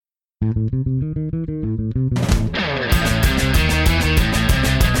Good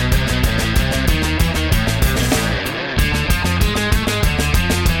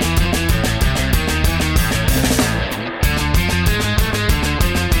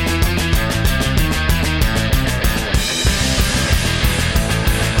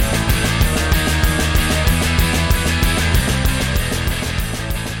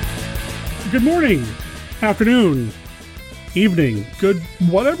morning, afternoon, evening, good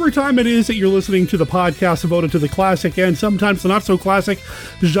whatever time it is that you're listening to the podcast devoted to the classic and sometimes the not so classic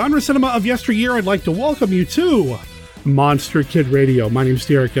genre cinema of yesteryear. I'd like to welcome you to Monster Kid Radio. My name's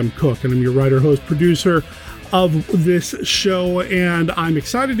Derek M. Cook, and I'm your writer, host, producer of this show, and I'm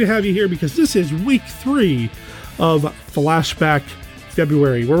excited to have you here because this is week 3 of Flashback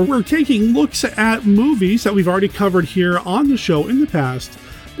February, where we're taking looks at movies that we've already covered here on the show in the past,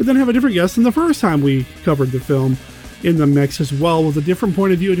 but then have a different guest than the first time we covered the film in the mix as well, with a different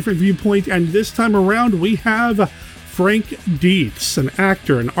point of view, a different viewpoint. And this time around, we have Frank Dietz, an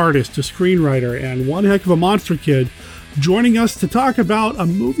actor, an artist, a screenwriter, and one heck of a monster kid, joining us to talk about a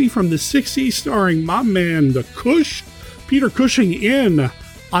movie from the 60s starring my man, the Cush, Peter Cushing, in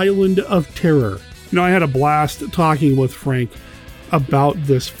Island of Terror. You know, I had a blast talking with Frank about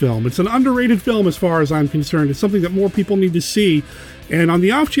this film. It's an underrated film as far as I'm concerned. It's something that more people need to see. And on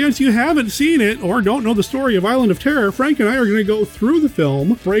the off chance you haven't seen it or don't know the story of Island of Terror, Frank and I are going to go through the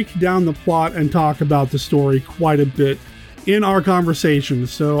film, break down the plot, and talk about the story quite a bit in our conversation.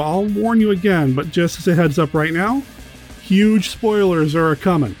 So I'll warn you again, but just as a heads up right now, huge spoilers are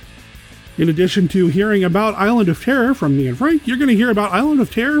coming. In addition to hearing about Island of Terror from me and Frank, you're going to hear about Island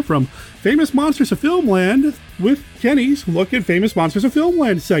of Terror from Famous Monsters of Filmland with Kenny's Look at Famous Monsters of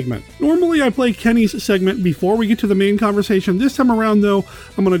Filmland segment. Normally I play Kenny's segment before we get to the main conversation. This time around, though,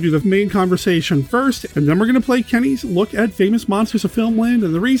 I'm going to do the main conversation first, and then we're going to play Kenny's Look at Famous Monsters of Filmland,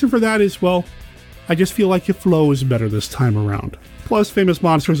 and the reason for that is, well, I just feel like it flows better this time around. Plus, Famous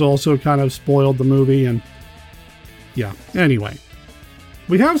Monsters also kind of spoiled the movie, and yeah, anyway.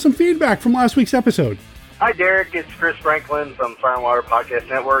 We have some feedback from last week's episode. Hi, Derek. It's Chris Franklin from Fire and Water Podcast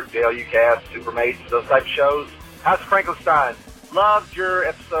Network, JLU Cast, Supermates, those type of shows. How's Frankenstein? Loved your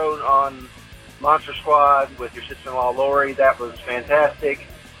episode on Monster Squad with your sister-in-law, Lori. That was fantastic.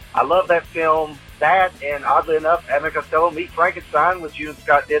 I love that film. That, and oddly enough, Abbott and Costello Meet Frankenstein, which you and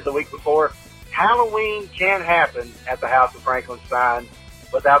Scott did the week before. Halloween can happen at the House of Frankenstein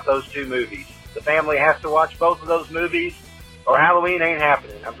without those two movies. The family has to watch both of those movies, or Halloween ain't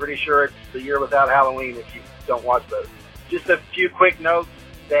happening. I'm pretty sure it's the year without Halloween if you don't watch those. Just a few quick notes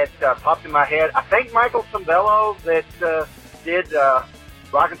that popped in my head. I think Michael Sembello that did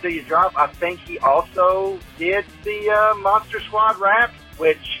Rock Until You Drop, I think he also did the Monster Squad rap,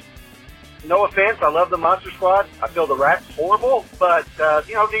 which, no offense, I love the Monster Squad. I feel the rap's horrible, but, to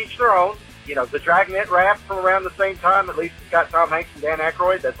each their own. You know, the Dragnet rap from around the same time, at least it's got Tom Hanks and Dan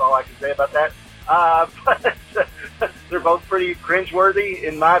Aykroyd. That's all I can say about that. But they're both pretty cringeworthy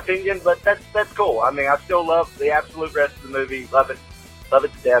in my opinion, but that's cool. I mean, I still love the absolute rest of the movie. Love it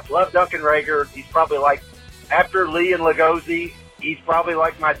to death. Love Duncan Rager. He's probably like, after Lee and Lugosi, he's probably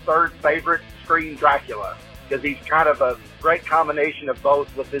like my third favorite screen Dracula, because he's kind of a great combination of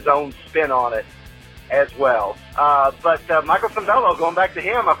both with his own spin on it as well. But Michael Sembello, going back to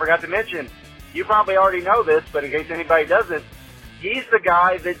him, I forgot to mention, you probably already know this, but in case anybody doesn't, he's the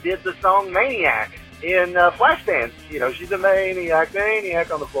guy that did the song Maniac in Flashdance. You know, she's a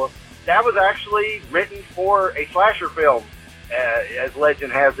maniac on the floor. That was actually written for a slasher film, as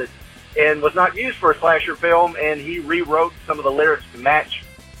legend has it, and was not used for a slasher film, and he rewrote some of the lyrics to match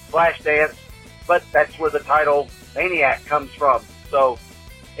Flashdance, but that's where the title Maniac comes from. So,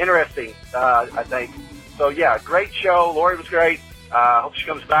 interesting, I think. So, yeah, great show. Lori was great. Hope she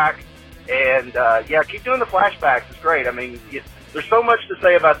comes back. And, keep doing the flashbacks. It's great. I mean, there's so much to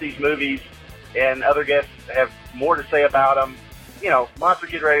say about these movies, and other guests have more to say about them. You know, Monster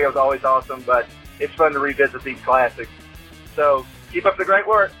Kid Radio is always awesome, but it's fun to revisit these classics. So, keep up the great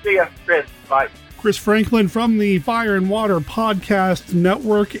work. See ya, Chris. Bye. Chris Franklin from the Fire and Water Podcast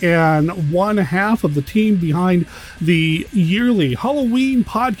Network, and one half of the team behind the yearly Halloween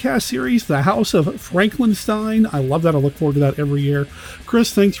podcast series, The House of Frankenstein. I love that. I look forward to that every year.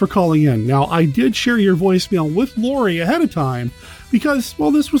 Chris, thanks for calling in. Now, I did share your voicemail with Lori ahead of time because,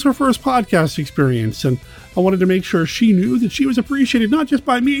 well, this was her first podcast experience, and I wanted to make sure she knew that she was appreciated, not just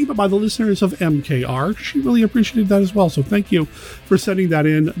by me, but by the listeners of MKR. She really appreciated that as well, so thank you for sending that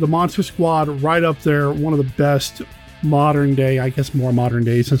in. The Monster Squad, right up there, one of the best modern day, I guess more modern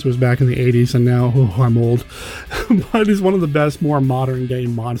day since it was back in the 80s, and now, I'm old, but it's one of the best, more modern day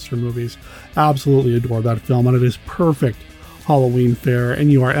monster movies. Absolutely adore that film, and it is perfect Halloween Fair, and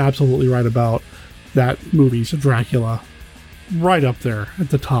you are absolutely right about that movie's Dracula. Right up there at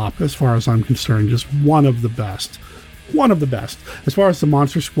the top, as far as I'm concerned. Just one of the best. One of the best. As far as the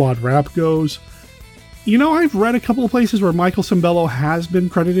Monster Squad rap goes, you know, I've read a couple of places where Michael Cimbello has been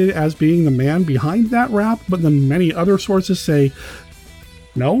credited as being the man behind that rap, but then many other sources say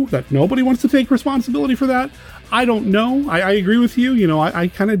no, that nobody wants to take responsibility for that. I don't know. I agree with you. You know, I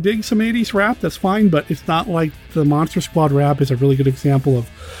kind of dig some 80s rap. That's fine, but it's not like the Monster Squad rap is a really good example of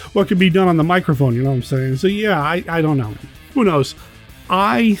what can be done on the microphone, you know what I'm saying? So yeah, I don't know. Who knows?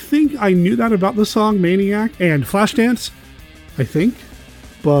 I think I knew that about the song Maniac and Flashdance. I think.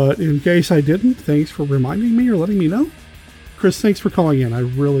 But in case I didn't, thanks for reminding me or letting me know. Chris, thanks for calling in. I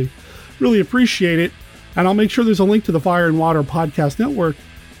really, really appreciate it. And I'll make sure there's a link to the Fire and Water Podcast Network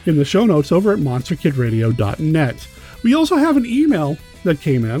in the show notes over at monsterkidradio.net. We also have an email that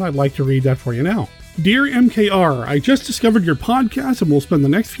came in. I'd like to read that for you now. Dear MKR, I just discovered your podcast and will spend the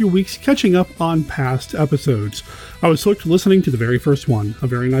next few weeks catching up on past episodes. I was hooked listening to the very first one, a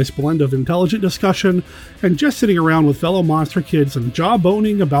very nice blend of intelligent discussion and just sitting around with fellow monster kids and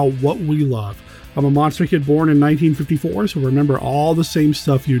jawboning about what we love. I'm a monster kid born in 1954, so remember all the same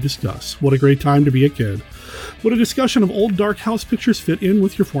stuff you discuss. What a great time to be a kid. Would a discussion of old dark house pictures fit in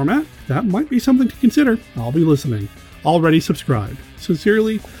with your format? That might be something to consider. I'll be listening. Already subscribed.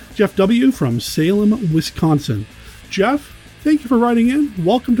 Sincerely, Jeff W. from Salem, Wisconsin. Jeff, thank you for writing in.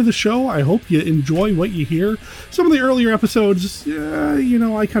 Welcome to the show. I hope you enjoy what you hear. Some of the earlier episodes, you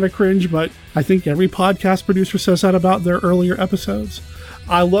know, I kind of cringe, but I think every podcast producer says that about their earlier episodes.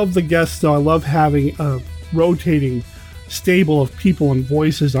 I love the guests, though. I love having a rotating stable of people and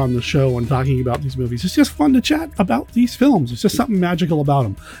voices on the show and talking about these movies. It's just fun to chat about these films. It's just something magical about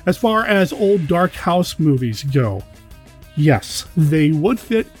them. As far as old dark house movies go, yes, they would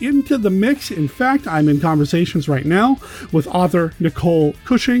fit into the mix. In fact, I'm in conversations right now with author Nicole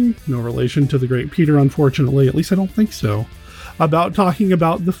Cushing, no relation to the great Peter, unfortunately, at least I don't think so, about talking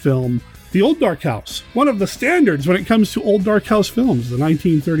about the film The Old Dark House, one of the standards when it comes to old dark house films, the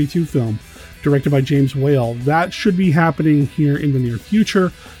 1932 film, directed by James Whale. That should be happening here in the near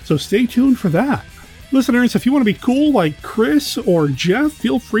future, so stay tuned for that. Listeners, if you want to be cool like Chris or Jeff,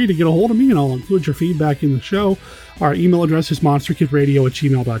 feel free to get a hold of me and I'll include your feedback in the show. Our email address is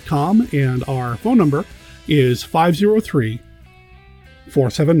monsterkidradio@gmail.com and our phone number is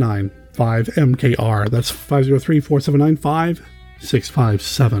 503-479-5MKR. That's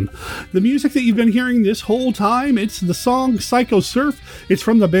 503-479-5657. The music that you've been hearing this whole time, it's the song Psycho Surf. It's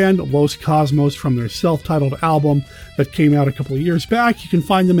from the band Los Cosmos from their self-titled album that came out a couple of years back. You can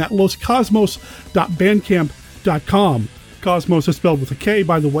find them at loscosmos.bandcamp.com. Cosmos is spelled with a K,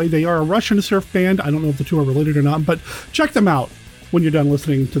 by the way. They are a Russian surf band. I don't know if the two are related or not, but check them out when you're done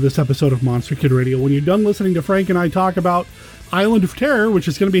listening to this episode of Monster Kid Radio. When you're done listening to Frank and I talk about Island of Terror, which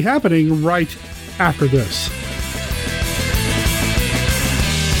is going to be happening right after this.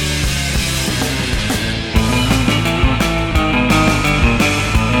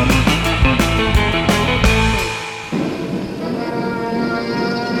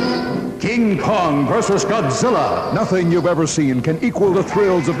 King Kong versus Godzilla. Nothing you've ever seen can equal the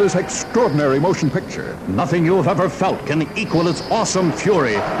thrills of this extraordinary motion picture. Nothing you've ever felt can equal its awesome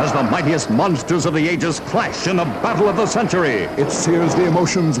fury as the mightiest monsters of the ages clash in the battle of the century. It sears the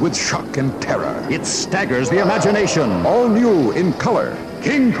emotions with shock and terror. It staggers the imagination. All new in color.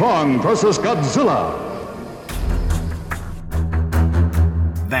 King Kong versus Godzilla.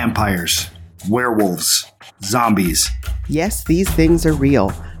 Vampires, werewolves, zombies. Yes, these things are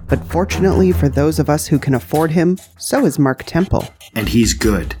real. But fortunately for those of us who can afford him, so is Mark Temple. And he's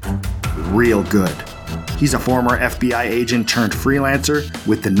good. Real good. He's a former FBI agent turned freelancer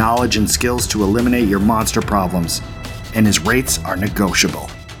with the knowledge and skills to eliminate your monster problems. And his rates are negotiable.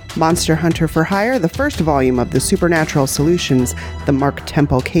 Monster Hunter for Hire, the first volume of the Supernatural Solutions, the Mark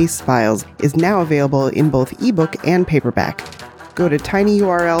Temple Case Files, is now available in both ebook and paperback. Go to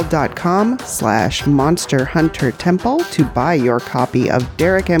tinyurl.com/monsterhuntertemple to buy your copy of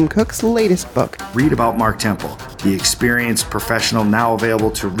Derek M. Cook's latest book. Read about Mark Temple, the experienced professional now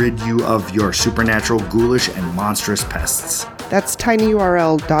available to rid you of your supernatural, ghoulish, and monstrous pests. That's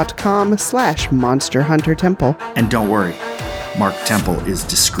tinyurl.com/monsterhuntertemple. And don't worry, Mark Temple is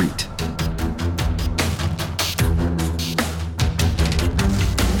discreet.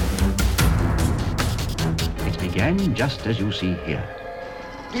 Just as you see here.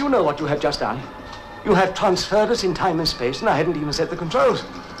 Do you know what you have just done? You have transferred us in time and space, and I hadn't even set the controls.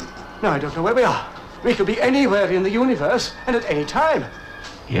 Now I don't know where we are. We could be anywhere in the universe and at any time.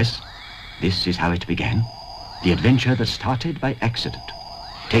 Yes, this is how it began. The adventure that started by accident,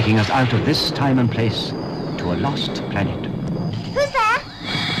 taking us out of this time and place to a lost planet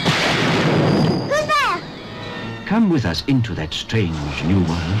come with us into that strange new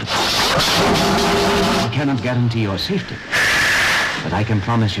world. I cannot guarantee your safety, but I can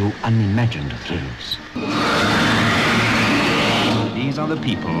promise you unimagined thrills. These are the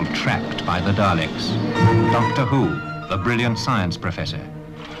people trapped by the Daleks. Doctor Who, the brilliant science professor.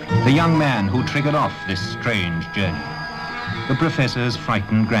 The young man who triggered off this strange journey. The professor's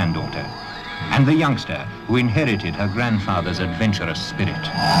frightened granddaughter. And the youngster who inherited her grandfather's adventurous spirit.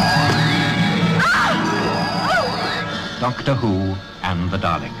 Doctor Who and the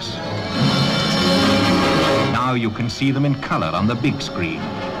Daleks. Now you can see them in color on the big screen,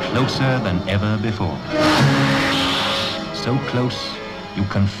 closer than ever before. So close, you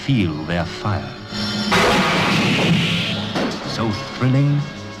can feel their fire. So thrilling,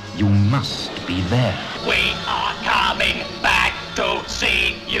 you must be there. We are coming back to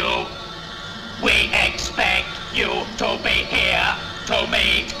see you. We expect you to be here to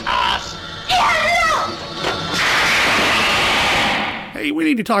meet us. Hey, we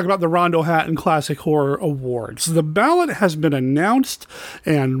need to talk about the Rondo Hatton Classic Horror Awards. The ballot has been announced,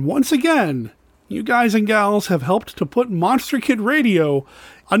 and once again, you guys and gals have helped to put Monster Kid Radio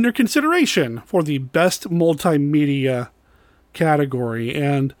under consideration for the Best Multimedia category.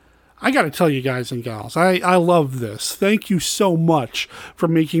 And I got to tell you guys and gals, I love this. Thank you so much for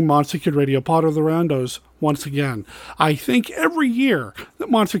making Monster Kid Radio part of the Rondos once again. I think every year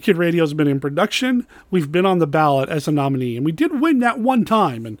that Monster Kid Radio has been in production, we've been on the ballot as a nominee, and we did win that one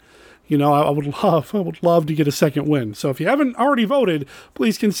time. And you know, I would love to get a second win. So if you haven't already voted,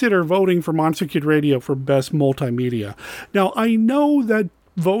 please consider voting for Monster Kid Radio for Best Multimedia. Now, I know that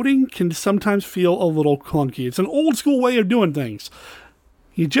voting can sometimes feel a little clunky. It's an old school way of doing things.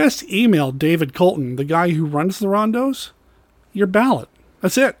 You just email David Colton, the guy who runs the Rondos, your ballot.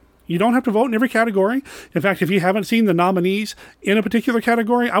 That's it. You don't have to vote in every category. In fact, if you haven't seen the nominees in a particular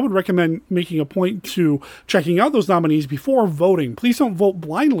category, I would recommend making a point to checking out those nominees before voting. Please don't vote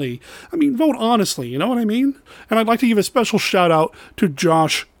blindly. I mean, vote honestly, you know what I mean? And I'd like to give a special shout out to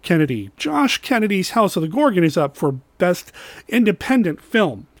Josh Kennedy. Josh Kennedy's House of the Gorgon is up for Best Independent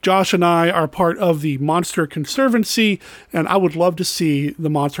Film. Josh and I are part of the Monster Conservancy, and I would love to see the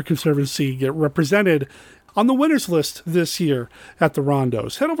Monster Conservancy get represented on the winners list this year at the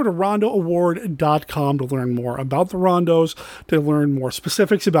Rondos. Head over to rondoaward.com to learn more about the Rondos, to learn more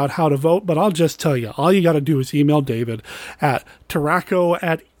specifics about how to vote. But I'll just tell you, all you got to do is email David at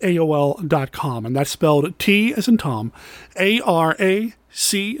taraco@aol.com. And that's spelled T as in Tom,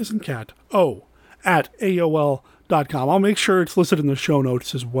 A-R-A-C as in cat, O at AOL.com. I'll make sure it's listed in the show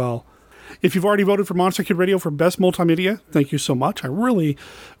notes as well. If you've already voted for Monster Kid Radio for Best Multimedia, thank you so much. I really,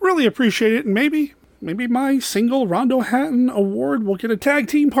 really appreciate it. And maybe my single Rondo Hatton Award will get a tag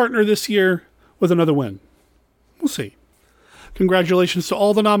team partner this year with another win. We'll see. Congratulations to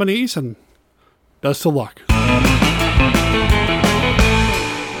all the nominees, and best of luck.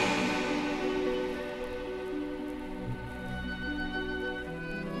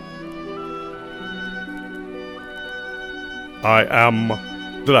 I am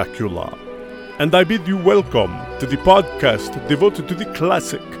Dracula, and I bid you welcome to the podcast devoted to the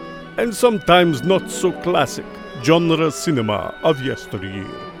classic, and sometimes not so classic, genre cinema of yesteryear.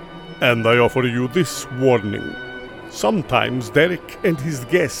 And I offer you this warning. Sometimes Derek and his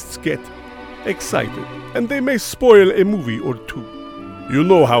guests get excited, and they may spoil a movie or two. You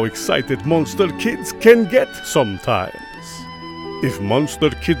know how excited monster kids can get sometimes. If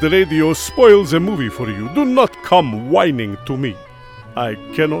Monster Kid Radio spoils a movie for you, do not come whining to me. I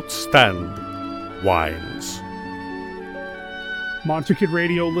cannot stand whines. Monster Kid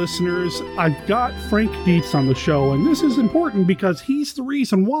Radio listeners, I've got Frank Dietz on the show, and this is important because he's the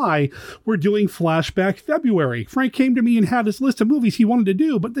reason why we're doing Flashback February. Frank came to me and had his list of movies he wanted to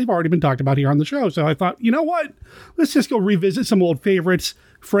do, but they've already been talked about here on the show, so I thought, you know what? Let's just go revisit some old favorites.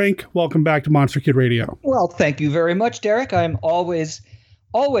 Frank, welcome back to Monster Kid Radio. Well, thank you very much, Derek. I'm always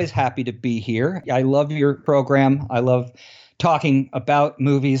happy to be here. I love your program. I love talking about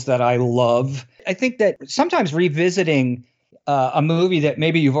movies that I love. I think that sometimes revisiting a movie that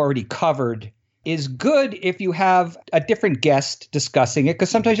maybe you've already covered is good if you have a different guest discussing it, because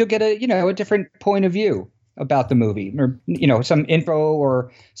sometimes you'll get a different point of view about the movie, or some info or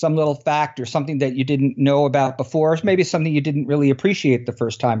some little fact or something that you didn't know about before, or maybe something you didn't really appreciate the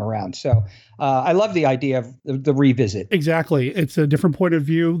first time around. So I love the idea of the revisit. Exactly. It's a different point of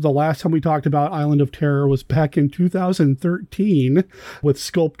view. The last time we talked about Island of Terror was back in 2013 with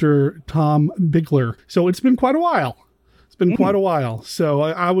sculptor Tom Bigler. So it's been quite a while. Quite a while. So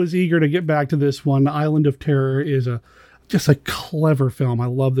I was eager to get back to this one. Island of Terror is just a clever film. I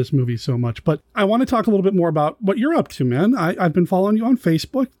love this movie so much. But I want to talk a little bit more about what you're up to, man. I've been following you on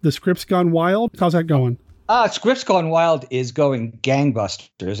Facebook. The Script's Gone Wild. How's that going? Scripts Gone Wild is going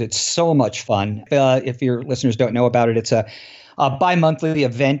gangbusters. It's so much fun. If your listeners don't know about it, it's a bi-monthly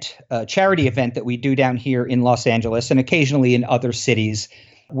event, charity event that we do down here in Los Angeles and occasionally in other cities,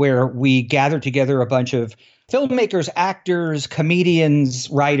 where we gather together a bunch of filmmakers, actors, comedians,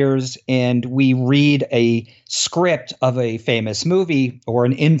 writers, and we read a script of a famous movie or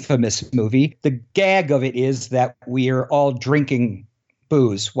an infamous movie. The gag of it is that we are all drinking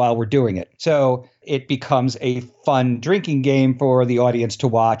booze while we're doing it. So it becomes a fun drinking game for the audience to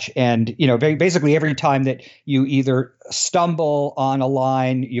watch. And, basically every time that you either stumble on a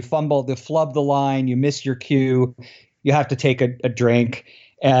line, you flub the line, you miss your cue, you have to take a drink.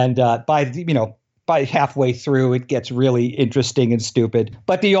 And by halfway through, it gets really interesting and stupid.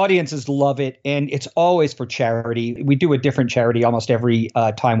 But the audiences love it, and it's always for charity. We do a different charity almost every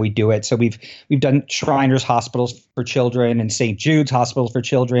time we do it. So we've done Shriners Hospitals for Children and St. Jude's Hospitals for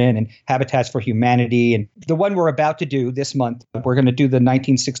Children and Habitats for Humanity. And the one we're about to do this month, we're going to do the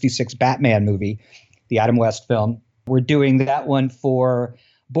 1966 Batman movie, the Adam West film. We're doing that one for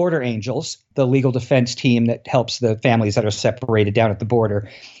Border Angels, the legal defense team that helps the families that are separated down at the border.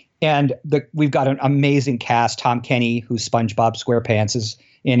 And we've got an amazing cast. Tom Kenny, who's SpongeBob SquarePants,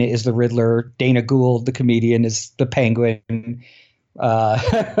 is the Riddler. Dana Gould, the comedian, is the Penguin. It's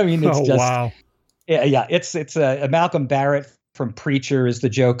just wow. Yeah. It's Malcolm Barrett from Preacher is the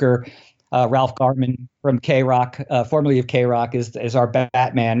Joker. Ralph Garman from K-Rock, formerly of K-Rock, is our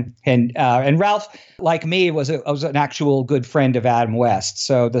Batman. And Ralph, like me, was an actual good friend of Adam West.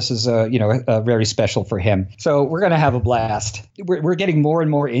 So this is very special for him. So we're going to have a blast. We're getting more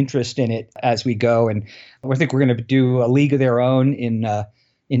and more interest in it as we go, and I think we're going to do a League of Their Own in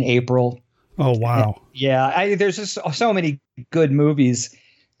April. Oh wow! Yeah, there's just so many good movies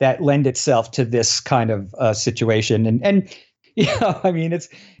that lend itself to this kind of situation, and. It's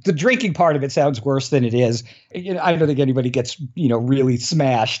the drinking part of it sounds worse than it is. I don't think anybody gets, really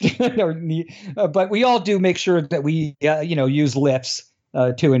smashed, but we all do make sure that we, use lifts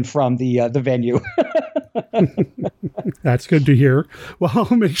to and from the venue. That's good to hear. Well,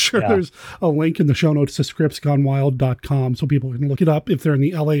 I'll make sure there's a link in the show notes to scriptsgonewild.com so people can look it up if they're in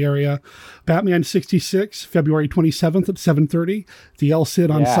the LA area. Batman 66, February 27th at 7:30, the El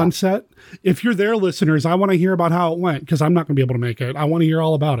Cid on Sunset. If you're there, listeners, I want to hear about how it went because I'm not going to be able to make it. I want to hear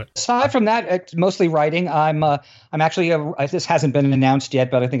all about it. Aside from that, it's mostly writing. I'm actually this hasn't been announced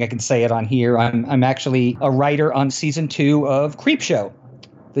yet, but I think I can say it on here. I'm actually a writer on season 2 of Creepshow.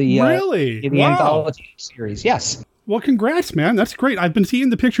 The anthology series. Yes. Well, congrats, man. That's great. I've been seeing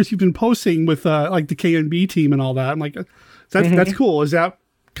the pictures you've been posting with like the K&B team and all that. I'm like, that's cool. Is that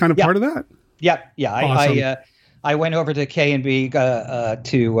kind of part of that? Yeah. Awesome. I went over to K&B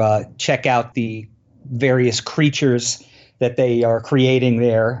to check out the various creatures that they are creating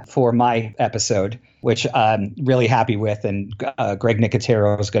there for my episode, which I'm really happy with. And Greg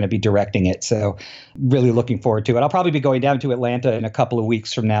Nicotero is going to be directing it. So really looking forward to it. I'll probably be going down to Atlanta in a couple of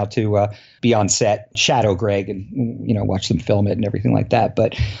weeks from now to be on set, shadow Greg, and, watch them film it and everything like that.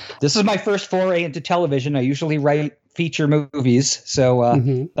 But this is my first foray into television. I usually write feature movies. So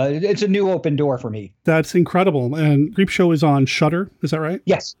it's a new open door for me. That's incredible. And Creepshow is on Shudder. Is that right?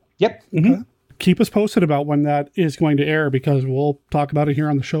 Yes. Yep. Mm-hmm. Okay. Keep us posted about when that is going to air because we'll talk about it here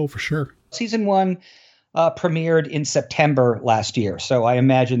on the show for sure. Season 1 premiered in September last year. So I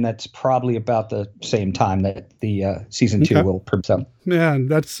imagine that's probably about the same time that the season 2 will premiere. Man,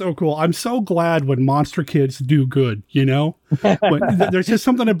 that's so cool. I'm so glad when monster kids do good, there's just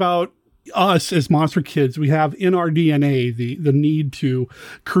something about us as monster kids. We have in our DNA the need to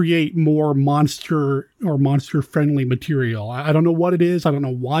create more monster or monster friendly material. I don't know what it is. I don't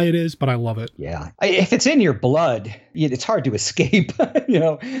know why it is, but I love it. Yeah. If it's in your blood, it's hard to escape,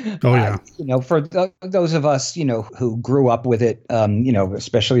 Oh, yeah. For those of us, who grew up with it,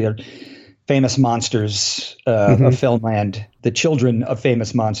 especially famous monsters of Filmland, the children of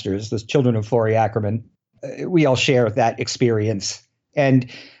famous monsters, the children of Forey Ackerman, we all share that experience.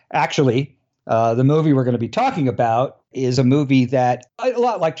 And actually, the movie we're going to be talking about is a movie that, a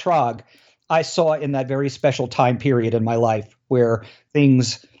lot like Trog, I saw in that very special time period in my life where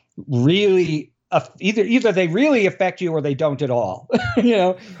things really, either they really affect you or they don't at all,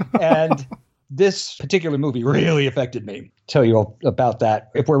 and this particular movie really affected me. Tell you all about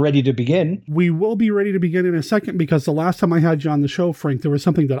that if we're ready to begin. We will be ready to begin in a second because the last time I had you on the show, Frank, there was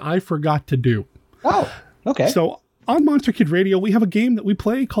something that I forgot to do. Oh, okay. So on Monster Kid Radio, we have a game that we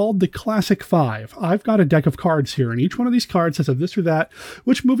play called the Classic 5. I've got a deck of cards here, and each one of these cards has a this or that,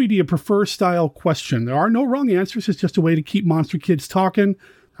 which movie do you prefer style question. There are no wrong answers. It's just a way to keep Monster Kids talking.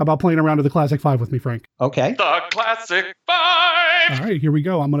 How about playing around to the Classic 5 with me, Frank? Okay. The Classic 5! All right, here we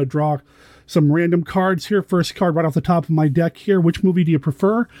go. I'm going to draw some random cards here. First card right off the top of my deck here. Which movie do you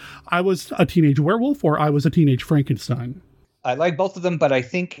prefer? I Was a Teenage Werewolf or I Was a Teenage Frankenstein? I like both of them, but I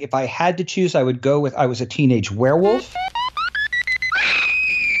think if I had to choose, I would go with I Was a Teenage Werewolf.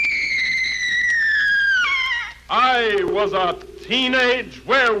 I Was a Teenage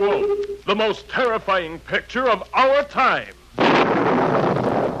Werewolf, the most terrifying picture of our time.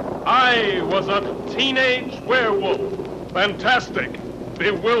 I Was a Teenage Werewolf, fantastic,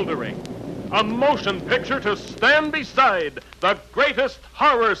 bewildering, a motion picture to stand beside the greatest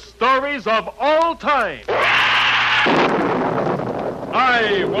horror stories of all time.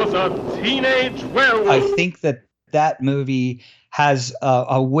 I Was a Teenage Werewolf. I think that movie has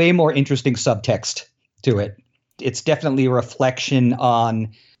a way more interesting subtext to it. It's definitely a reflection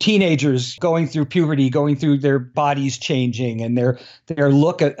on teenagers going through puberty, going through their bodies changing and their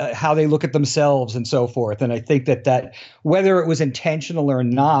look at how they look at themselves and so forth. And I think that whether it was intentional or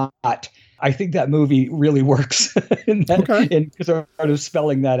not, I think that movie really works in sort of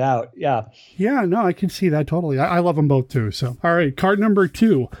spelling that out. Yeah. Yeah, no, I can see that totally. I love them both too. So, all right, card number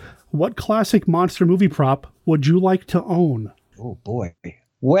 2. What classic monster movie prop would you like to own? Oh, boy.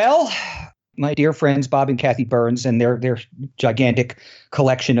 Well, my dear friends, Bob and Kathy Burns, and their gigantic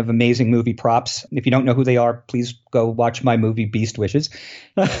collection of amazing movie props. If you don't know who they are, please go watch my movie Beast Wishes.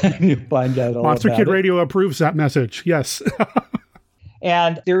 You'll find out all Monster about Kid it. Radio approves that message. Yes.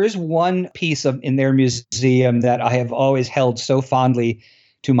 And there is one piece in their museum that I have always held so fondly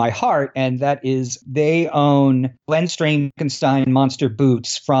to my heart, and that is they own Glenn Frankenstein monster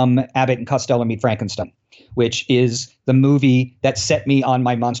boots from Abbott and Costello Meet Frankenstein, which is the movie that set me on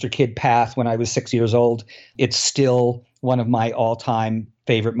my Monster Kid path when I was 6 years old. It's still one of my all-time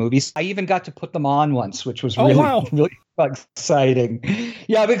favorite movies. I even got to put them on once, which was really exciting.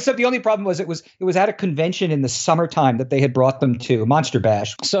 Yeah, except the only problem was it was at a convention in the summertime that they had brought them to, Monster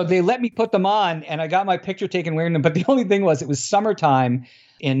Bash. So they let me put them on, and I got my picture taken wearing them. But the only thing was it was summertime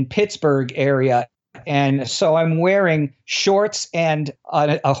in Pittsburgh area, and so I'm wearing shorts and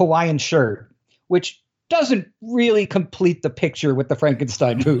a Hawaiian shirt, which doesn't really complete the picture with the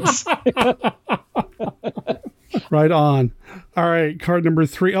Frankenstein boots. Right on. All right, card number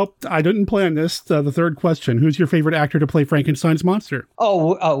 3. Oh, I didn't plan this. The third question. Who's your favorite actor to play Frankenstein's monster?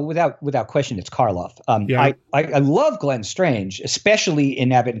 Without question, it's Karloff. I love Glenn Strange, especially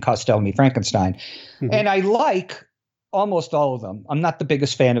in Abbott and Costello Meet Frankenstein. Mm-hmm. And I like almost all of them. I'm not the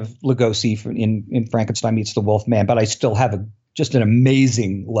biggest fan of Lugosi in Frankenstein Meets the Wolfman, but I still have just an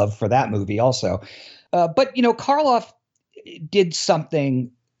amazing love for that movie also. But, Karloff did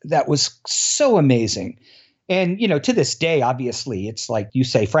something that was so amazing. And, to this day, obviously, it's like you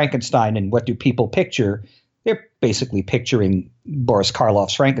say Frankenstein and what do people picture? They're basically picturing Boris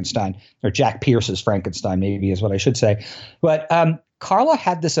Karloff's Frankenstein, or Jack Pierce's Frankenstein, maybe is what I should say. But Karloff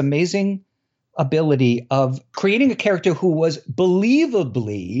had this amazing ability of creating a character who was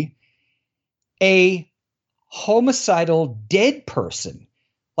believably a homicidal dead person.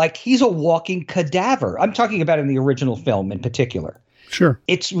 Like he's a walking cadaver. I'm talking about in the original film in particular. Sure.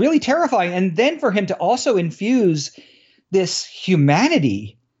 It's really terrifying. And then for him to also infuse this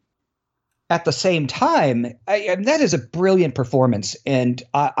humanity at the same time, that is a brilliant performance. And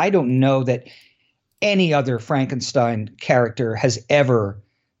I don't know that any other Frankenstein character has ever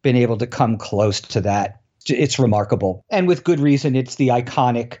been able to come close to that. It's remarkable. And with good reason, it's the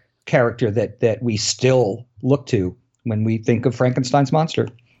iconic character that we still look to when we think of Frankenstein's monster.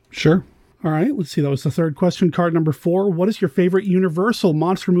 Sure. All right, let's see. That was the third question. Card number 4. What is your favorite Universal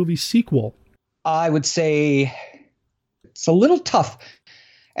monster movie sequel? I would say it's a little tough.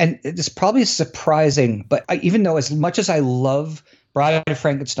 And it's probably surprising, but even though as much as I love Bride of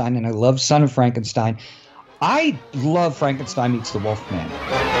Frankenstein and I love Son of Frankenstein, I love Frankenstein Meets the Wolfman.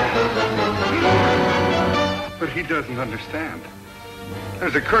 But he doesn't understand.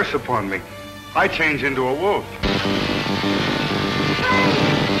 There's a curse upon me. I change into a wolf.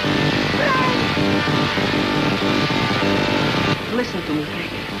 Listen to me,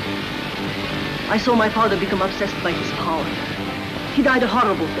 Frank. I saw my father become obsessed by his power. He died a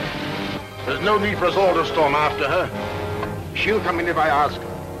horrible death. There's no need for us all to storm after her. She'll come in if I ask her.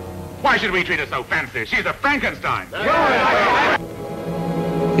 Why should we treat her so fancy? She's a Frankenstein.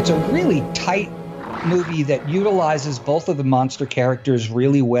 It's a really tight movie that utilizes both of the monster characters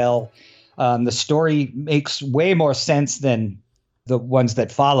really well. The story makes way more sense than the ones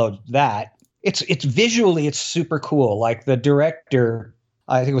that followed that. It's visually, it's super cool. Like the director,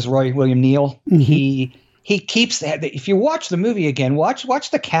 I think it was Roy William Neal. Mm-hmm. He keeps that. If you watch the movie again,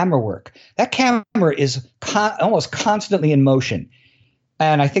 watch the camera work. That camera is almost constantly in motion.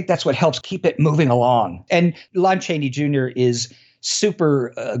 And I think that's what helps keep it moving along. And Lon Chaney Jr. is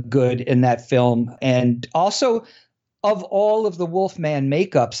super good in that film. And also, of all of the Wolfman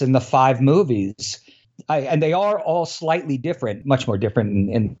makeups in the 5 movies, and they are all slightly different, much more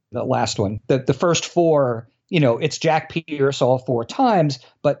different in the last one. The first 4, it's Jack Pierce all 4 times,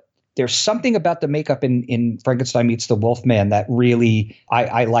 but there's something about the makeup in Frankenstein Meets the Wolfman that really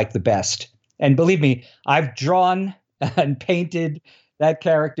I like the best. And believe me, I've drawn and painted that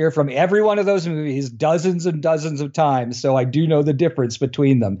character from every one of those movies dozens and dozens of times. So I do know the difference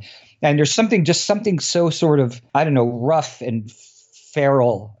between them. And there's something so sort of, rough and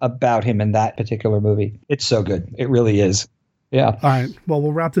feral about him in that particular movie. It's so good. It really is. Yeah. All right. Well,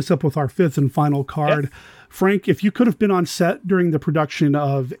 we'll wrap this up with our 5th and final card. Yes. Frank, if you could have been on set during the production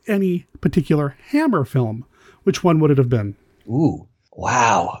of any particular Hammer film, which one would it have been? Ooh,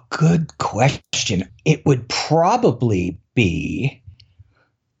 wow. Good question. It would probably be,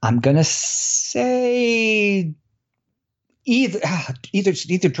 I'm going to say either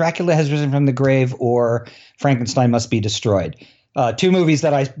Dracula Has Risen from the Grave or Frankenstein Must Be Destroyed. 2 movies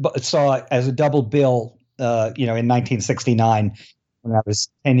that I saw as a double bill, in 1969 when I was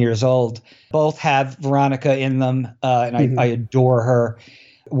 10 years old. Both have Veronica in them, and I adore her.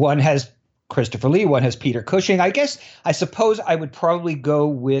 One has Christopher Lee, one has Peter Cushing. I suppose I would probably go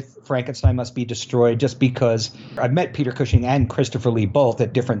with Frankenstein Must Be Destroyed just because I've met Peter Cushing and Christopher Lee both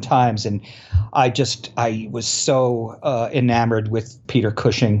at different times. And I was so enamored with Peter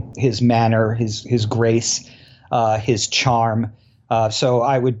Cushing, his manner, his grace, his charm. So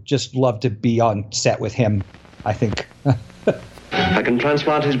I would just love to be on set with him, I think. I can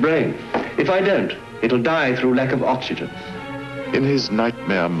transplant his brain. If I don't, it'll die through lack of oxygen. In his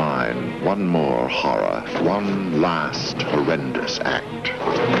nightmare mind, one more horror, one last horrendous act.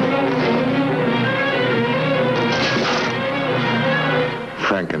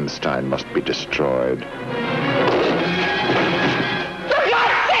 Frankenstein must be destroyed. For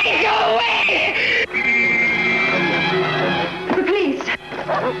God's sake, go away! Please.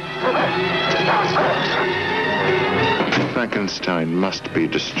 Frankenstein must be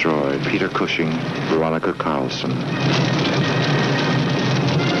destroyed. Peter Cushing, Veronica Carlson.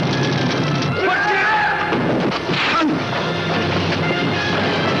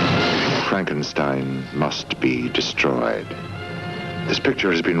 Frankenstein must be destroyed. This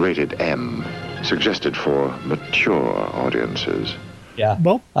picture has been rated M, suggested for mature audiences. Yeah.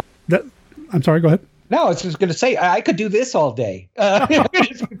 Well, I'm sorry, go ahead. No, I was just going to say, I could do this all day.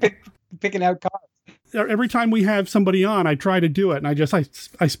 Picking out cards. Every time we have somebody on, I try to do it, and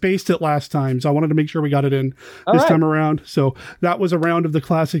I spaced it last time, so I wanted to make sure we got it in this time around. So that was a round of the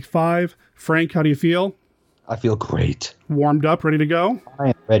Classic 5. Frank, how do you feel? I feel great. Warmed up, ready to go? I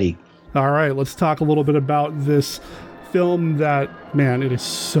am ready. All right, let's talk a little bit about this film that, man, it is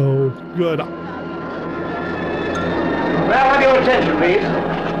so good. May I have your attention, please?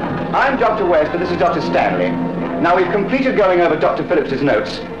 I'm Dr. West, and this is Dr. Stanley. Now, we've completed going over Dr. Phillips's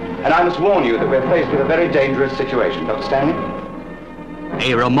notes, and I must warn you that we're faced with a very dangerous situation. Dr. Stanley?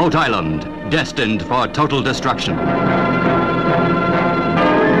 A remote island destined for total destruction.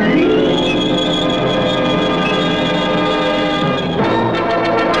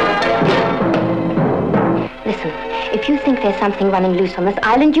 Listen, if you think there's something running loose on this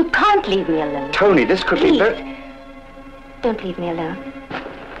island, you can't leave me alone. Tony, this could be very... Don't leave me alone.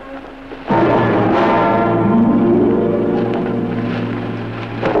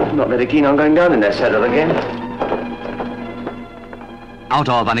 I'm not very keen on going down in their saddle again. Out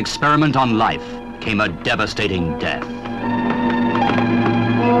of an experiment on life came a devastating death.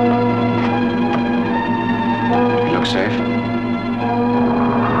 You look safe.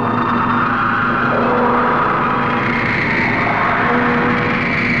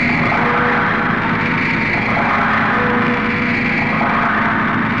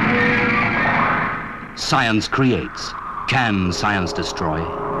 Science creates. Can science destroy?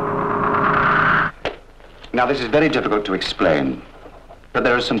 Now, this is very difficult to explain, but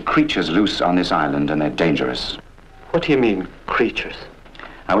there are some creatures loose on this island, and they're dangerous. What do you mean, creatures?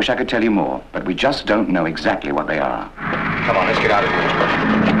 I wish I could tell you more, but we just don't know exactly what they are. Come on, let's get out of here.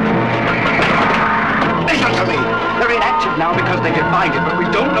 Listen to me! They're inactive now because they defied it, but we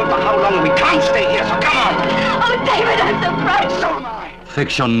don't know for how long, and we can't stay here, so come on! Oh, David, I'm so frightened! So am I!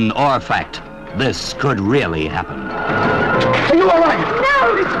 Fiction or fact, this could really happen. Are you all right?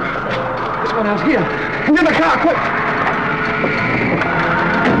 No! There's one out here. In the car, quick!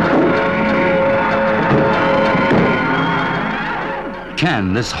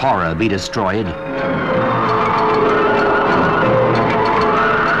 Can this horror be destroyed?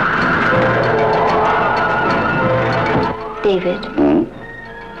 David,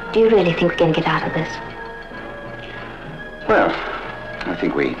 Do you really think we're going to get out of this? Well, I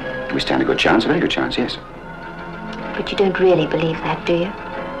think we stand a good chance, a very good chance, yes. But you don't really believe that, do you?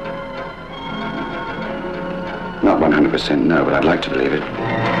 Not 100% no, but I'd like to believe it.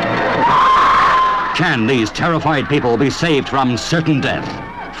 Can these terrified people be saved from certain death?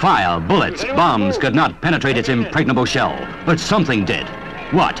 Fire, bullets, bombs could not penetrate its impregnable shell, but something did.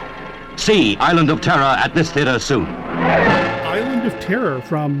 What? See Island of Terror at this theater soon. Island of Terror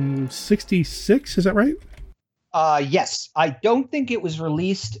from 66, is that right? Yes. I don't think it was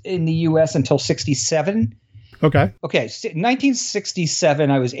released in the U.S. until 67. Okay. Okay,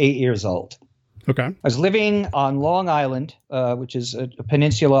 1967, I was 8 years old. Okay. I was living on Long Island, which is a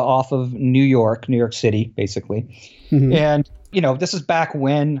peninsula off of New York City, basically. Mm-hmm. And, this is back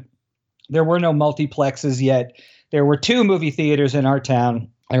when there were no multiplexes yet. There were 2 movie theaters in our town.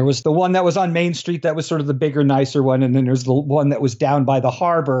 There was the one that was on Main Street that was sort of the bigger, nicer one. And then there's the one that was down by the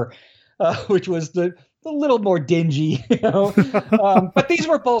harbor, which was the little more dingy, but these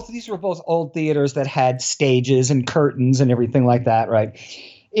were both old theaters that had stages and curtains and everything like that. Right.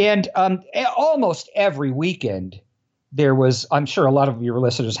 And almost every weekend there was, I'm sure a lot of your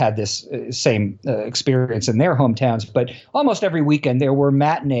listeners had this same experience in their hometowns, but almost every weekend there were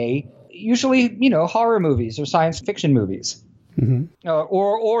matinee, usually, horror movies or science fiction movies. Mm-hmm.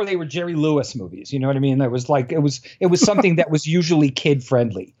 Or they were Jerry Lewis movies. You know what I mean? There was it was something that was usually kid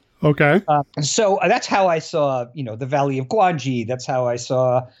friendly. Okay. So that's how I saw, the Valley of Gwangi. That's how I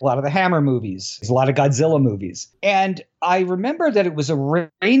saw a lot of the Hammer movies. There's a lot of Godzilla movies. And I remember that it was a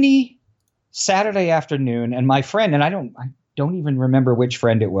rainy Saturday afternoon, and my friend, and I don't even remember which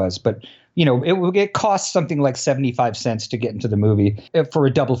friend it was, but it cost something like 75 cents to get into the movie for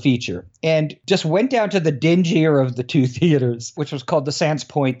a double feature, and just went down to the dingier of the 2 theaters, which was called the Sands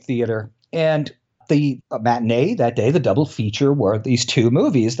Point Theater. And the matinee that day, the double feature, were these 2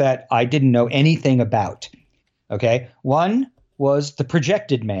 movies that I didn't know anything about. Okay. One was The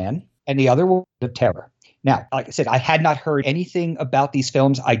Projected Man, and the other was The Terror. Now, like I said, I had not heard anything about these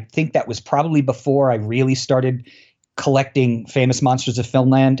films. I think that was probably before I really started collecting Famous Monsters of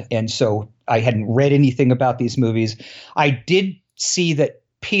Filmland. And so I hadn't read anything about these movies. I did see that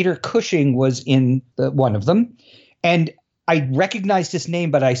Peter Cushing was in one of them. And I recognized his name,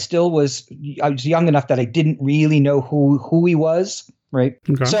 but I was young enough that I didn't really know who he was. Right.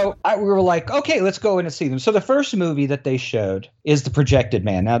 Okay. So we were like, okay, let's go in and see them. So the first movie that they showed is The Projected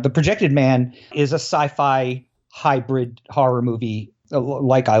Man. Now, The Projected Man is a sci-fi hybrid horror movie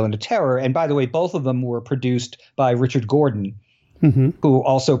like Island of Terror. And by the way, both of them were produced by Richard Gordon, mm-hmm. who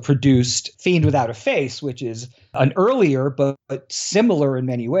also produced Fiend Without a Face, which is an earlier but similar in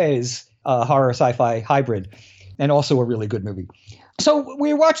many ways horror sci-fi hybrid, and also a really good movie. So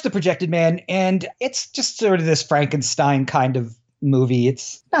we watched The Projected Man, and it's just sort of this Frankenstein kind of movie.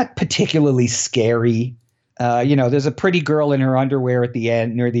 It's not particularly scary. There's a pretty girl in her underwear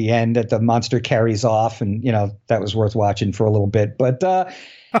near the end that the monster carries off, and that was worth watching for a little bit. But for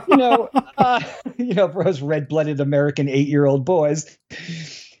us red-blooded American 8-year-old boys,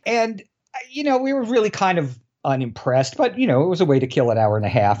 and we were really kind of unimpressed. But it was a way to kill an hour and a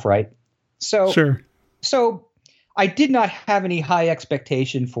half, right? So sure. So I did not have any high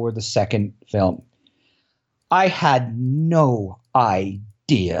expectation for the second film. I had no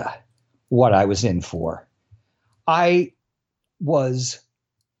idea what I was in for. I was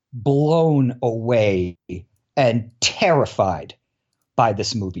blown away and terrified by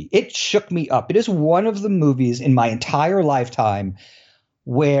this movie. It shook me up. It is one of the movies in my entire lifetime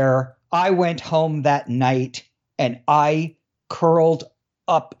where I went home that night and I curled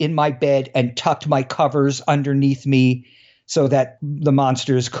up in my bed and tucked my covers underneath me so that the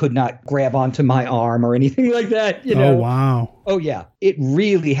monsters could not grab onto my arm or anything like that. Oh, wow. Oh, yeah. It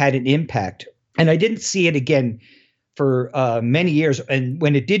really had an impact. And I didn't see it again for many years. And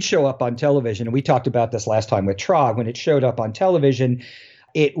when it did show up on television, and we talked about this last time with Trog, when it showed up on television,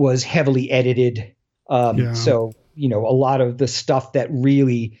 it was heavily edited. So, a lot of the stuff that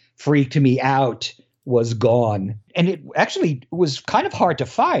really freaked me out was gone. And it actually was kind of hard to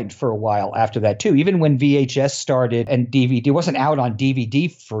find for a while after that, too. Even when VHS started and DVD, it wasn't out on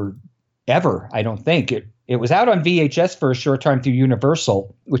DVD forever, I don't think. It was out on VHS for a short time through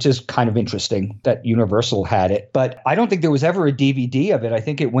Universal, which is kind of interesting that Universal had it. But I don't think there was ever a DVD of it. I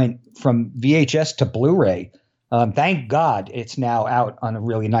think it went from VHS to Blu-ray. Thank God it's now out on a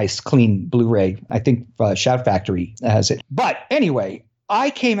really nice, clean Blu-ray. I think Shout Factory has it. But anyway, I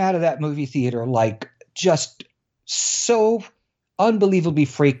came out of that movie theater like just so unbelievably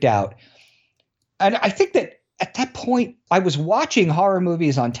freaked out. And I think that at that point, I was watching horror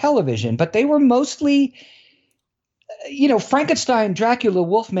movies on television, but they were mostly Frankenstein, Dracula,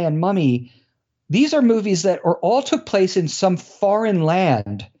 Wolfman, Mummy, these are movies that all took place in some foreign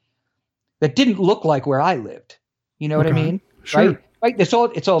land that didn't look like where I lived. You know what I mean? Sure. Right. It's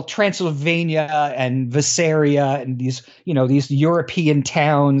all Transylvania and Visaria and these European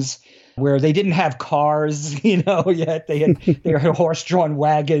towns where they didn't have cars, yet they had horse-drawn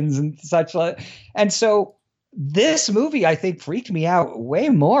wagons and such like. And so this movie, I think, freaked me out way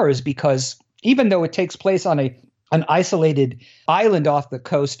more is because even though it takes place on an isolated island off the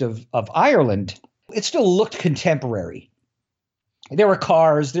coast of Ireland, it still looked contemporary. There were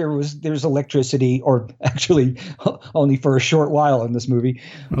cars, there's electricity, or actually only for a short while in this movie.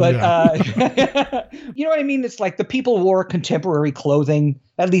 But you know what I mean? It's like the people wore contemporary clothing,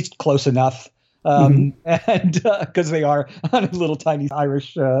 at least close enough. And because they are on a little tiny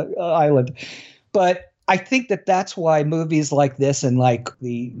Irish island. But I think that's why movies like this and like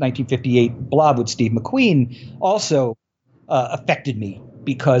the 1958 Blob with Steve McQueen also affected me,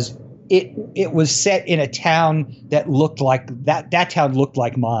 because it was set in a town that looked like that town looked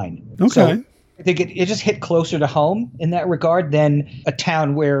like mine. Okay. So I think it just hit closer to home in that regard than a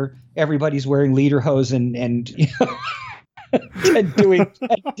town where everybody's wearing lederhosen and and doing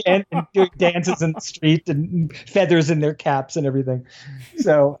dances in the street and feathers in their caps and everything.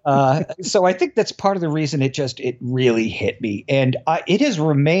 So I think that's part of the reason it really hit me, and it has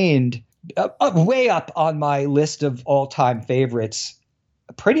remained way up on my list of all-time favorites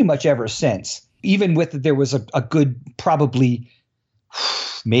pretty much ever since. Even with there was a good, probably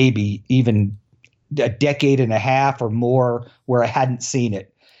maybe even a decade and a half or more where I hadn't seen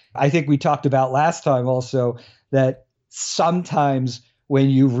it. I think we talked about last time also that sometimes when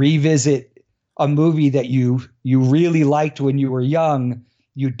you revisit a movie that you really liked when you were young,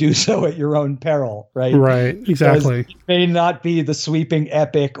 you do so at your own peril, right? Right, exactly. Because it may not be the sweeping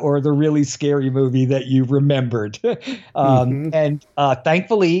epic or the really scary movie that you remembered. And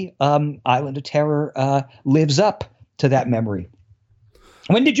thankfully, Island of Terror lives up to that memory.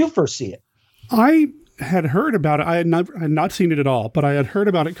 When did you first see it? I had heard about it. I had not seen it at all, but I had heard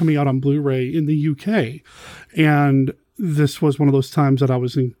about it coming out on Blu-ray in the UK. And this was one of those times that I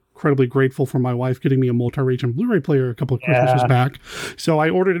was incredibly grateful for my wife getting me a multi-region Blu-ray player a couple of Christmases back. So I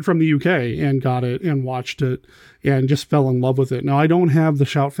ordered it from the UK and got it and watched it and just fell in love with it. Now, I don't have the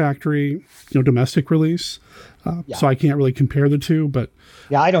Shout Factory, domestic release, so I can't really compare the two. But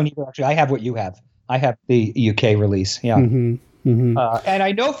yeah, I don't either. Actually, I have what you have. I have the UK release. Yeah. And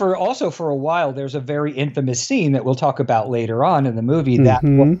I know for a while, there's a very infamous scene that we'll talk about later on in the movie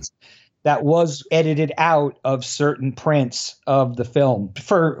that was edited out of certain prints of the film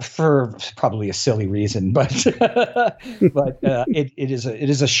for probably a silly reason, but it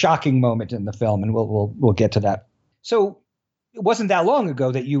is a shocking moment in the film, and we'll get to that. So it wasn't that long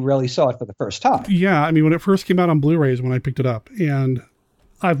ago that you really saw it for the first time. Yeah, I mean, when it first came out on Blu-ray is when I picked it up, and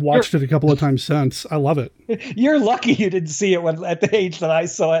I've watched it a couple of times since. I love it. You're lucky you didn't see it at the age that I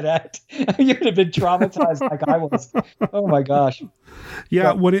saw it at. You would have been traumatized like I was. Oh my gosh.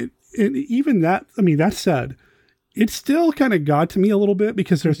 Yeah, that said, it still kind of got to me a little bit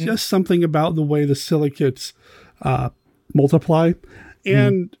because there's just something about the way the silicates multiply,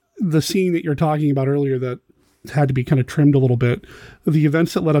 and the scene that you're talking about earlier that had to be kind of trimmed a little bit. The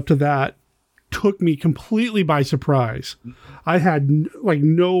events that led up to that took me completely by surprise. I had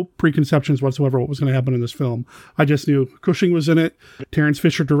no preconceptions whatsoever what was going to happen in this film. I just knew Cushing was in it. Terrence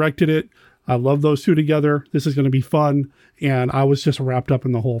Fisher directed it. I love those two together. This is going to be fun. And I was just wrapped up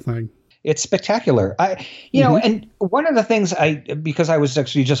in the whole thing. It's spectacular. And one of the things because I was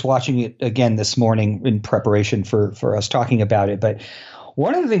actually just watching it again this morning in preparation for us talking about it, but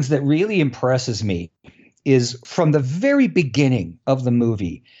one of the things that really impresses me is from the very beginning of the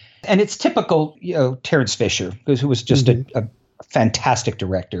movie, and it's typical, Terrence Fisher, who was just a fantastic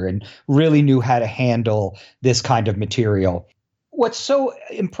director and really knew how to handle this kind of material. What's so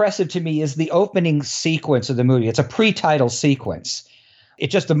impressive to me is the opening sequence of the movie. It's a pre-title sequence.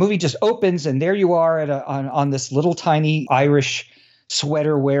 The movie just opens, and there you are on this little tiny Irish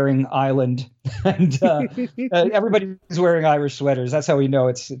sweater-wearing island, and everybody's wearing Irish sweaters. That's how we know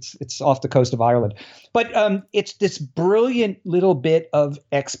it's off the coast of Ireland. But it's this brilliant little bit of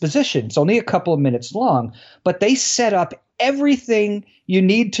exposition. It's only a couple of minutes long, but they set up everything you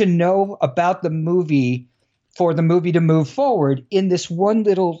need to know about the movie for the movie to move forward in this one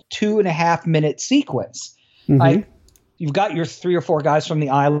little 2.5-minute sequence. You've got your 3 or 4 guys from the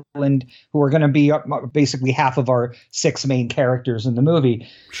island who are going to be basically half of our 6 main characters in the movie.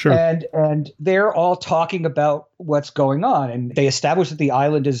 Sure. And they're all talking about what's going on. And they establish that the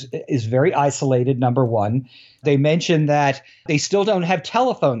island is very isolated, number one. They mention that they still don't have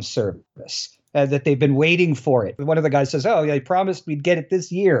telephone service. that they've been waiting for it. One of the guys says, "Oh, they promised we'd get it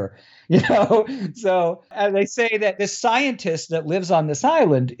this year." So and they say that this scientist that lives on this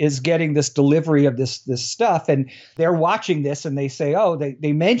island is getting this delivery of this stuff, and they're watching this, and they say, "Oh,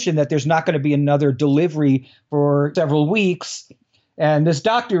 they mentioned that there's not going to be another delivery for several weeks." And this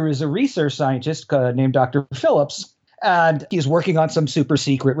doctor is a research scientist named Dr. Phillips, and he's working on some super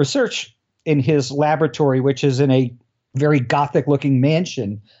secret research in his laboratory, which is in a very Gothic-looking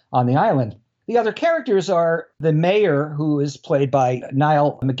mansion on the island. The other characters are the mayor, who is played by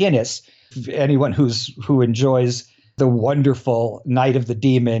Niall McGuinness. Anyone who enjoys the wonderful Night of the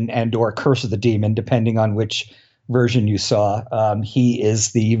Demon and or Curse of the Demon, depending on which version you saw, he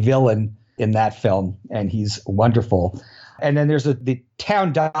is the villain in that film, and he's wonderful. And then there's the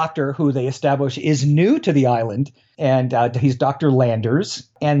town doctor, who they establish is new to the island, and he's Dr. Landers.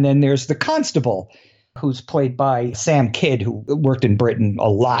 And then there's the constable, who's played by Sam Kidd, who worked in Britain a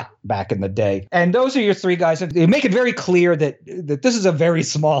lot back in the day. And those are your three guys. And they make it very clear that this is a very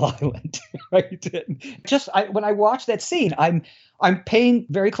small island, right? When I watch that scene, I'm paying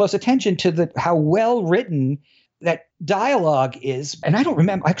very close attention to how well written that dialogue is. And I don't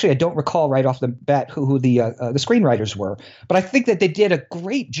remember, actually, I don't recall right off the bat who the screenwriters were, but I think that they did a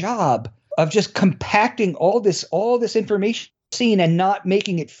great job of just compacting all this information scene and not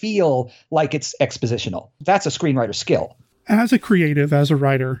making it feel like it's expositional. That's a screenwriter skill. As a creative, as a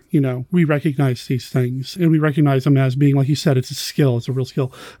writer, we recognize these things, and we recognize them as being, like you said, it's a skill. It's a real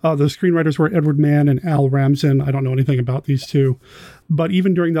skill. The screenwriters were Edward Mann and Al Ramsden. I don't know anything about these two. But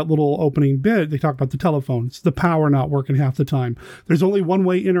even during that little opening bit, they talk about the telephones, the power not working half the time. There's only one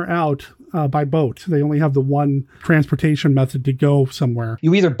way in or out by boat. They only have the one transportation method to go somewhere.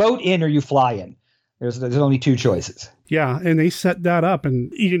 You either boat in or you fly in. There's only two choices. Yeah, and they set that up,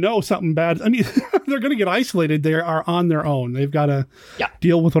 and something bad. I mean, they're going to get isolated. They are on their own. They've got to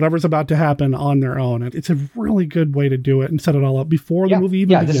deal with whatever's about to happen on their own. And it's a really good way to do it and set it all up before the movie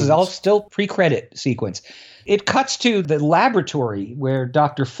even begins. This is all still pre-credit sequence. It cuts to the laboratory where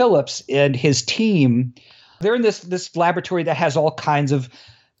Dr. Phillips and his team, they're in this laboratory that has all kinds of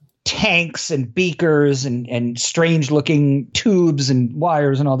tanks and beakers and strange-looking tubes and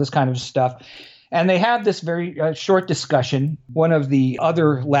wires and all this kind of stuff. And they have this very short discussion. One of the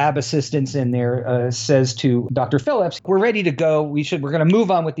other lab assistants in there says to Dr. Phillips, "We're ready to go. We're going to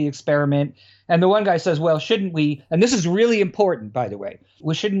move on with the experiment." And the one guy says, "Well, shouldn't we?" And this is really important, by the way.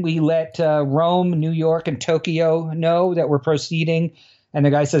 Shouldn't we let Rome, New York, and Tokyo know that we're proceeding? And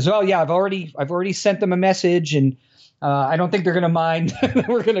the guy says, "Oh yeah, I've already sent them a message, and I don't think they're going to mind.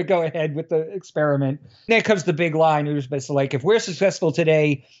 We're going to go ahead with the experiment." And then comes the big line. It was basically like, "If we're successful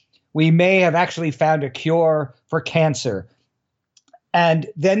today, we may have actually found a cure for cancer." And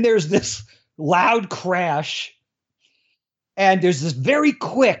then there's this loud crash, and there's this very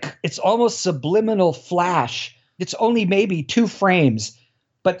quick, it's almost subliminal flash. It's only maybe 2 frames,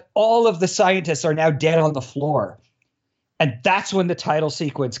 but all of the scientists are now dead on the floor. And that's when the title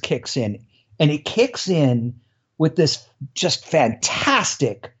sequence kicks in. And it kicks in with this just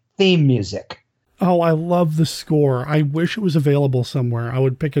fantastic theme music. Oh, I love the score. I wish it was available somewhere. I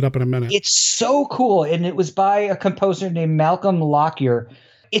would pick it up in a minute. It's so cool. And it was by a composer named Malcolm Lockyer.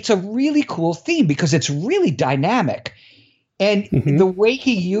 It's a really cool theme because it's really dynamic. And the way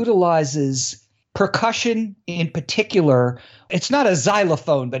he utilizes percussion in particular, it's not a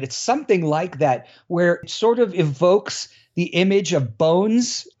xylophone, but it's something like that, where it sort of evokes the image of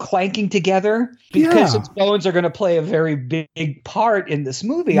bones clanking together because its bones are going to play a very big part in this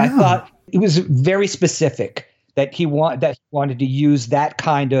movie. I thought it was very specific that he wanted to use that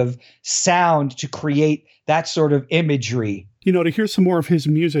kind of sound to create that sort of imagery. To hear some more of his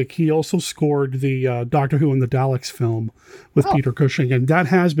music, he also scored the Doctor Who and the Daleks film with Peter Cushing, and that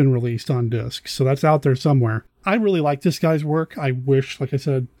has been released on disc, so that's out there somewhere. I really like this guy's work. I wish, like I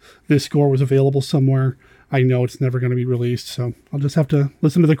said, this score was available somewhere. I know it's never going to be released, so I'll just have to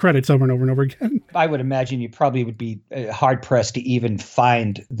listen to the credits over and over and over again. I would imagine you probably would be hard-pressed to even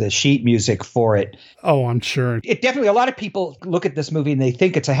find the sheet music for it. Oh, I'm sure. It definitely, a lot of people look at this movie and they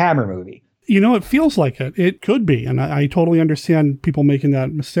think it's a Hammer movie. It feels like it. It could be, and I totally understand people making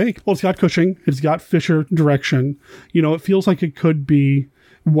that mistake. Well, it's got Cushing. It's got Fisher direction. It feels like it could be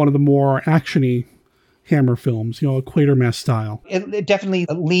one of the more action-y Hammer films, a Quatermass style. It definitely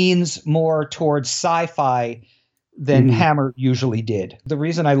leans more towards sci-fi than Hammer usually did. The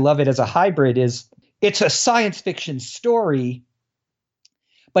reason I love it as a hybrid is it's a science fiction story,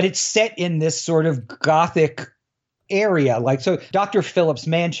 but it's set in this sort of Gothic area. So Dr. Phillips'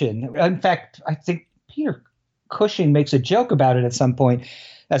 mansion, in fact, I think Peter Cushing makes a joke about it at some point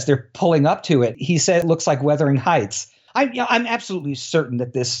as they're pulling up to it. He said it looks like Wuthering Heights. I'm absolutely certain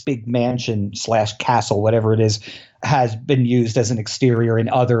that this big mansion / castle, whatever it is, has been used as an exterior in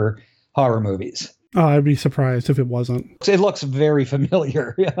other horror movies. Oh, I'd be surprised if it wasn't. It looks very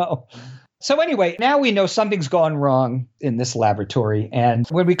familiar, you know. So anyway, now we know something's gone wrong in this laboratory. And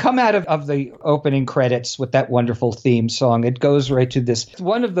when we come out of the opening credits with that wonderful theme song, it goes right to this.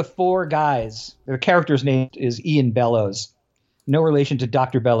 One of the four guys, the character's name is Ian Bellows. No relation to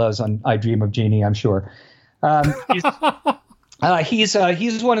Dr. Bellows on I Dream of Jeannie, I'm sure. He's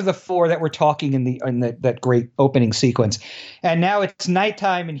one of the four that were talking in that great opening sequence. And now it's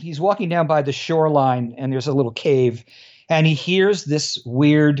nighttime and he's walking down by the shoreline and there's a little cave and he hears this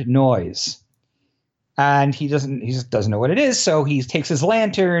weird noise. And he just doesn't know what it is. So he takes his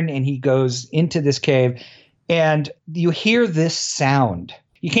lantern and he goes into this cave and you hear this sound.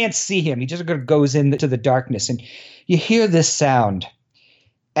 You can't see him. He just goes into the darkness and you hear this sound.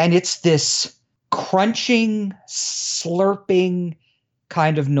 And it's this crunching, slurping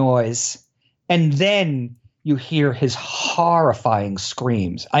kind of noise. And then you hear his horrifying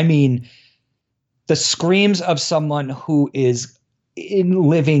screams. I mean, the screams of someone who is in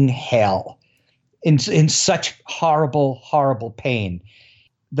living hell, in such horrible, horrible pain.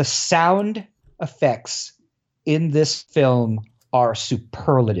 The sound effects in this film are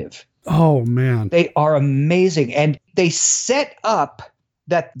superlative. Oh, man. They are amazing. And they set up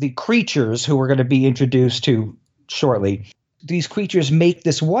that the creatures who we're going to be introduced to shortly, these creatures make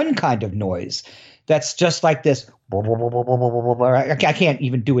this one kind of noise that's just like this. I can't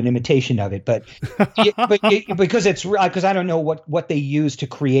even do an imitation of it, but because I don't know what they use to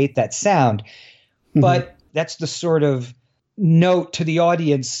create that sound. But that's the sort of note to the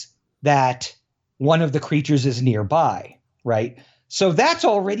audience that one of the creatures is nearby, right? So that's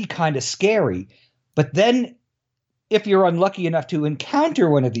already kind of scary. But then if you're unlucky enough to encounter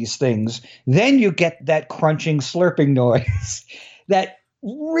one of these things, then you get that crunching, slurping noise that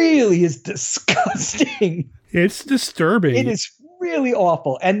really is disgusting. It's disturbing. It is really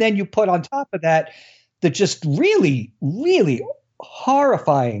awful. And then you put on top of that the just really, really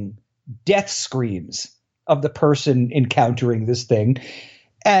horrifying death screams of the person encountering this thing.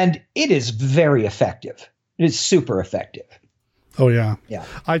 And it is very effective. It is super effective. Oh, yeah. Yeah.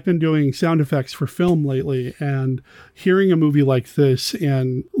 I've been doing sound effects for film lately, and hearing a movie like this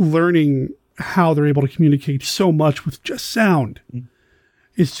and learning how they're able to communicate so much with just sound.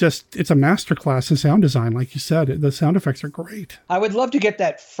 It's a masterclass in sound design. Like you said, the sound effects are great. I would love to get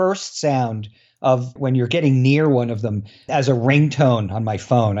that first sound of when you're getting near one of them as a ringtone on my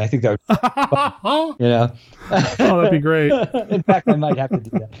phone. I think that would, you know. Oh, that'd be great. In fact, I might have to do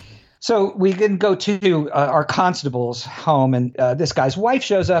that. So we can go to our constable's home, and this guy's wife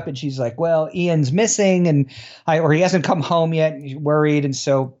shows up, and she's like, well, Ian's missing, or he hasn't come home yet, and he's worried. And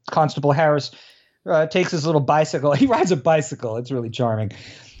so Constable Harris takes his little bicycle. He rides a bicycle. It's really charming.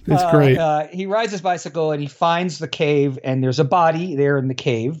 It's great. He rides his bicycle, and he finds the cave, and there's a body there in the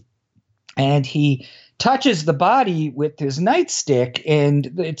cave. And he touches the body with his nightstick, and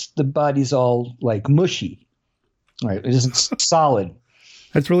the body's all like mushy. Right? It isn't solid.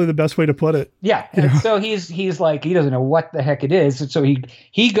 That's really the best way to put it. Yeah. And so he's like, he doesn't know what the heck it is. And so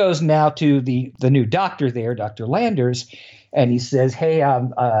he goes now to the new doctor there, Dr. Landers, and he says, hey,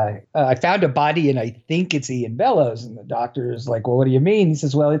 I found a body and I think it's Ian Bellows. And the doctor is like, well, what do you mean? He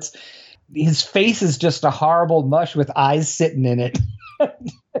says, well, his face is just a horrible mush with eyes sitting in it.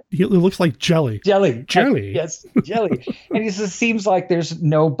 It looks like jelly. Jelly. Yes, jelly. And he says, seems like there's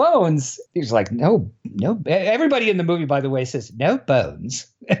no bones. He's like, no. Everybody in the movie, by the way, says no bones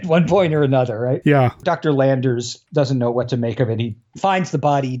at one point or another, right? Yeah. Dr. Landers doesn't know what to make of it. He finds the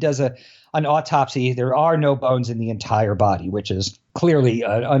body. He does an autopsy. There are no bones in the entire body, which is clearly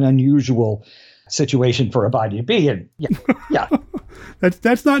an unusual situation for a body to be in. Yeah.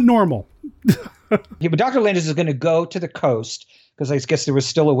 That's not normal. Yeah, but Dr. Landers is going to go to the coast because I guess there was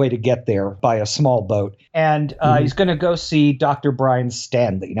still a way to get there by a small boat. And he's going to go see Dr. Brian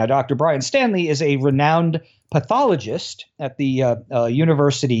Stanley. Now, Dr. Brian Stanley is a renowned pathologist at the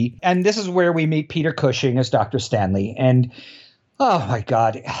university. And this is where we meet Peter Cushing as Dr. Stanley. And, oh, my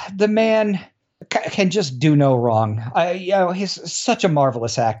God, the man can just do no wrong. He's such a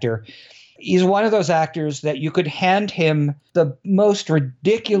marvelous actor. He's one of those actors that you could hand him the most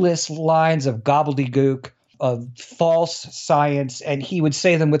ridiculous lines of gobbledygook, of false science, and he would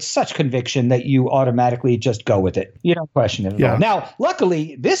say them with such conviction that you automatically just go with it. You don't question it at all. Now,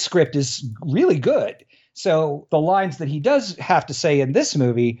 luckily, this script is really good. So the lines that he does have to say in this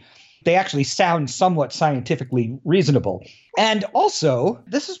movie, they actually sound somewhat scientifically reasonable. And also,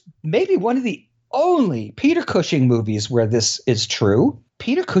 this is maybe one of the only Peter Cushing movies where this is true.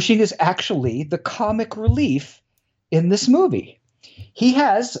 Peter Cushing is actually the comic relief in this movie. He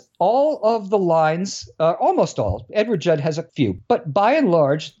has all of the lines, almost all. Edward Judd has a few. But by and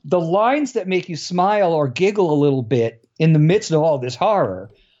large, the lines that make you smile or giggle a little bit in the midst of all this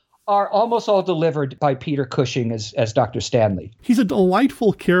horror are almost all delivered by Peter Cushing as Dr. Stanley. He's a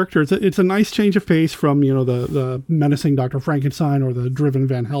delightful character. It's a nice change of pace from, the menacing Dr. Frankenstein or the driven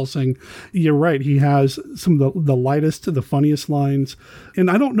Van Helsing. You're right. He has some of the lightest, the funniest lines. And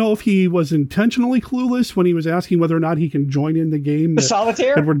I don't know if he was intentionally clueless when he was asking whether or not he can join in the game. The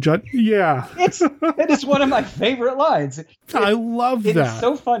solitaire? Edward Judd. Yeah. It is one of my favorite lines. I love that. It's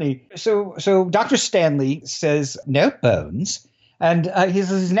so funny. So Dr. Stanley says, no bones. And he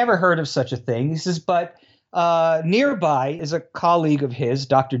says he's never heard of such a thing. He says, but nearby is a colleague of his,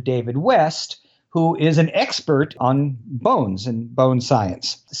 Dr. David West, who is an expert on bones and bone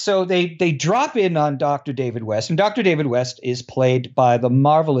science. So they drop in on Dr. David West. And Dr. David West is played by the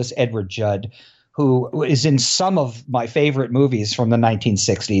marvelous Edward Judd, who is in some of my favorite movies from the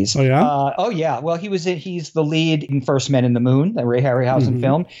 1960s. Oh, yeah? Oh, yeah. Well, he's the lead in First Men in the Moon, the Ray Harryhausen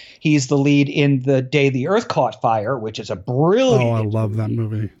film. He's the lead in The Day the Earth Caught Fire, which is a brilliant I love that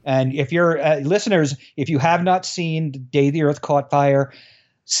movie. And if you're listeners, if you have not seen The Day the Earth Caught Fire,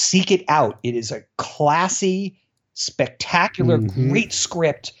 seek it out. It is a classy, spectacular, great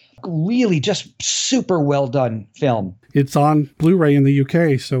script, really just super well done film. It's on Blu-ray in the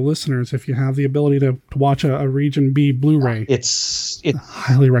UK, so listeners, if you have the ability to watch a Region B Blu-ray, it's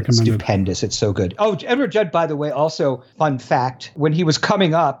highly recommended. Stupendous. It's so good. Oh, Edward Judd, by the way, also, fun fact, when he was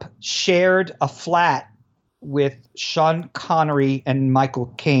coming up, shared a flat with Sean Connery and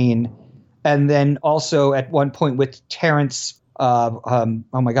Michael Caine, and then also at one point with Terrence, oh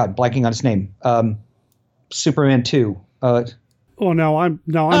my God, blanking on his name, Superman 2. Now I'm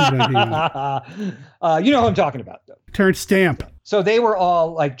blanking. You know who I'm talking about, though. Terrence Stamp. So they were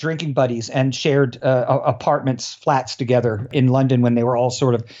all like drinking buddies and shared apartments, flats together in London when they were all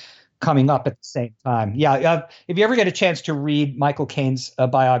sort of coming up at the same time. Yeah. If you ever get a chance to read Michael Caine's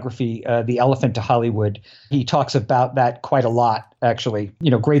biography, The Elephant to Hollywood, he talks about that quite a lot, actually.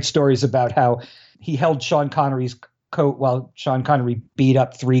 Great stories about how he held Sean Connery's coat while Sean Connery beat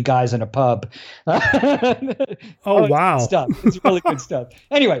up 3 guys in a pub. Wow. Stuff. It's really good stuff.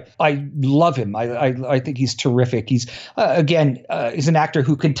 Anyway, I love him. I think he's terrific. He's he's an actor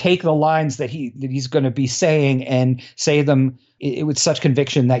who can take the lines that he's going to be saying and say them with such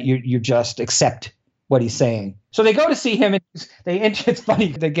conviction that you just accept what he's saying. So they go to see him, and it's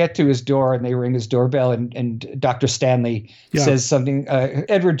funny. They get to his door and they ring his doorbell, and Dr. Stanley says something.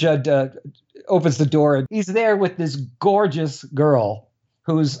 Edward Judd opens the door, and he's there with this gorgeous girl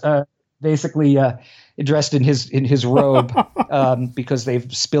who's basically dressed in his robe because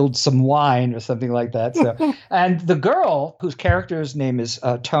they've spilled some wine or something like that. So, and the girl, whose character's name is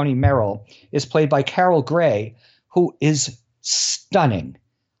Toni Merrill, is played by Carol Gray, who is stunning.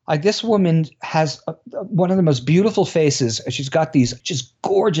 This woman has one of the most beautiful faces. She's got these just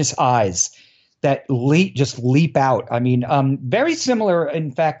gorgeous eyes that just leap out. I mean, very similar,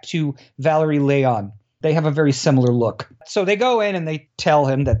 in fact, to Valerie Leon. They have a very similar look. So they go in and they tell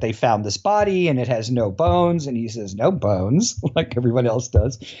him that they found this body and it has no bones. And he says, no bones, like everyone else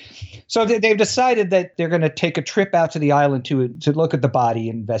does. So they've decided that they're going to take a trip out to the island to look at the body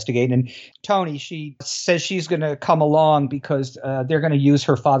and investigate. And Toni, she says she's going to come along because they're going to use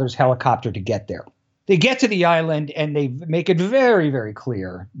her father's helicopter to get there. They get to the island and they make it very, very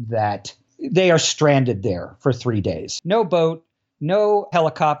clear that they are stranded there for 3 days. No boat, no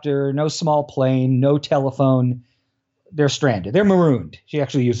helicopter, no small plane, no telephone. They're stranded. They're marooned. She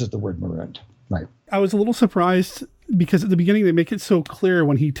actually uses the word marooned. Right. I was a little surprised because at the beginning they make it so clear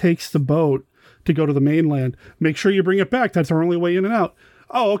when he takes the boat to go to the mainland, make sure you bring it back. That's our only way in and out.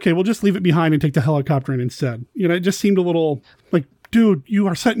 Oh, okay, we'll just leave it behind and take the helicopter in instead. It just seemed a little like, dude, you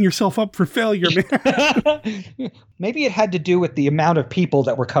are setting yourself up for failure, man. Maybe it had to do with the amount of people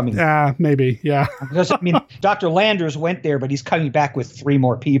that were coming. Maybe, yeah. Because, Dr. Landers went there, but he's coming back with 3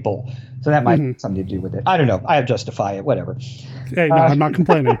 more people. So that might have something to do with it. I don't know. I justify it, whatever. Hey, no, I'm not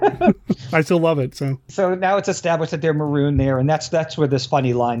complaining. I still love it. So now it's established that they're marooned there, and that's where this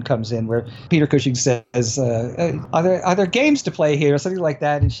funny line comes in, where Peter Cushing says, are there games to play here, or something like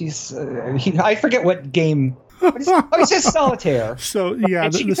that, and she's, I forget what game. He says solitaire. So, yeah,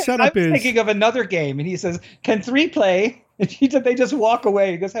 the setup is... I'm thinking of another game, and he says, can 3 play? And they just walk away.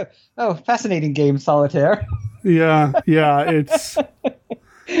 He goes, oh, fascinating game, solitaire. Yeah, it's...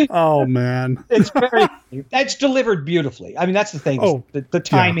 Oh, man. It's delivered beautifully. I mean, that's the thing. Oh, the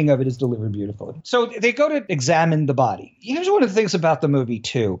timing of it is delivered beautifully. So they go to examine the body. Here's one of the things about the movie,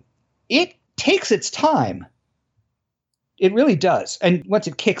 too. It takes its time. It really does. And once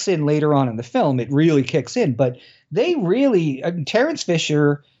it kicks in later on in the film, it really kicks in. But they really, Terence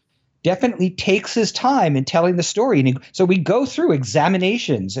Fisher definitely takes his time in telling the story. And so we go through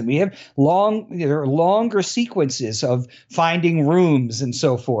examinations, and we have there are longer sequences of finding rooms and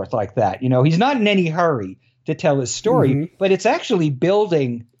so forth like that. He's not in any hurry to tell his story, but it's actually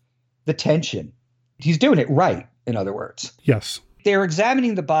building the tension. He's doing it right, in other words. Yes. They're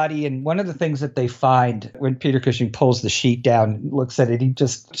examining the body, and one of the things that they find when Peter Cushing pulls the sheet down and looks at it,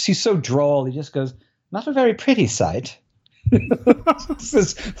 he's so droll. He just goes, "Not a very pretty sight." It's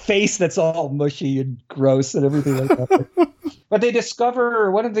his face that's all mushy and gross and everything like that. But they discover,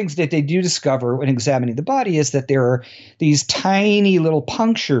 one of the things that they do discover when examining the body is that there are these tiny little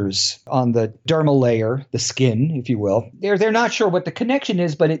punctures on the dermal layer, the skin, if you will. They're not sure what the connection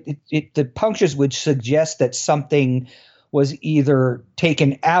is, but the punctures would suggest that something was either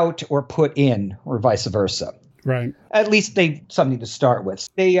taken out or put in, or vice versa. Right. At least something to start with.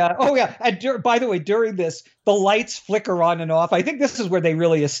 And by the way, during this, the lights flicker on and off. I think this is where they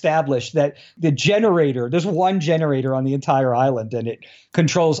really establish that the generator, there's one generator on the entire island, and it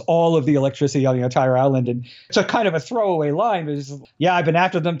controls all of the electricity on the entire island. And it's a kind of a throwaway line. But it's, I've been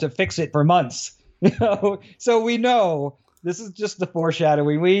after them to fix it for months. So we know, this is just the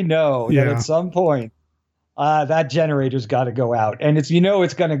foreshadowing. We know that at some point, that generator's got to go out. And it's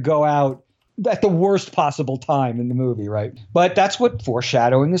going to go out at the worst possible time in the movie, right? But that's what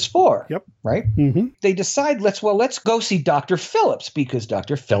foreshadowing is for. Yep. Right? Mm-hmm. They decide, let's go see Dr. Phillips, because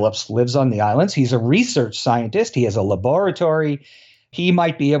Dr. Phillips lives on the islands. He's a research scientist. He has a laboratory. He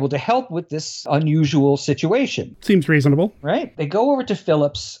might be able to help with this unusual situation. Seems reasonable. Right? They go over to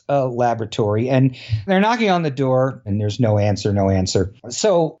Phillips' laboratory, and they're knocking on the door, and there's no answer.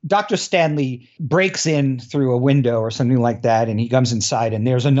 So Dr. Stanley breaks in through a window or something like that, and he comes inside, and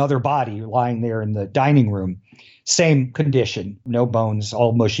there's another body lying there in the dining room. Same condition, no bones,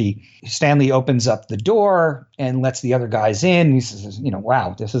 all mushy. Stanley opens up the door and lets the other guys in. He says,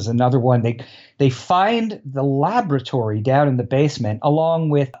 wow, this is another one. They find the laboratory down in the basement, along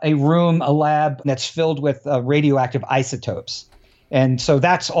with a lab that's filled with radioactive isotopes. And so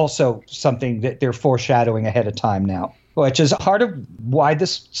that's also something that they're foreshadowing ahead of time now, which is part of why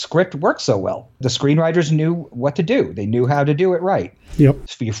this script works so well. The screenwriters knew what to do. They knew how to do it right. Yep.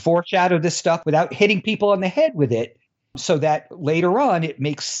 So you foreshadow this stuff without hitting people on the head with it, so that later on it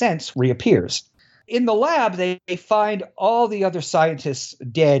makes sense, reappears. In the lab, they find all the other scientists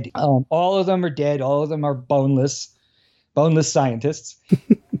dead. All of them are dead. All of them are boneless scientists.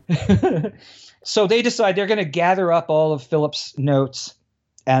 So they decide they're going to gather up all of Phillips' notes,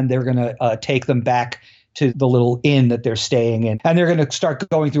 and they're going to take them back to the little inn that they're staying in. And they're going to start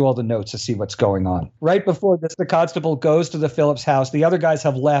going through all the notes to see what's going on. Right before this, the constable goes to the Phillips house. The other guys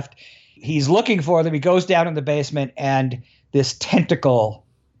have left. He's looking for them. He goes down in the basement, and this tentacle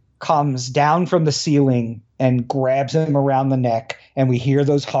comes down from the ceiling and grabs him around the neck. And we hear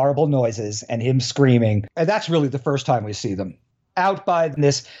those horrible noises and him screaming. And that's really the first time we see them. Out by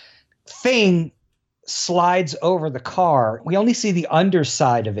this thing slides over the car. We only see the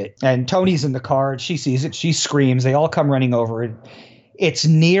underside of it. And Tony's in the car, and she sees it. She screams. They all come running over it. It's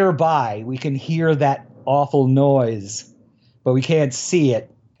nearby. We can hear that awful noise, but we can't see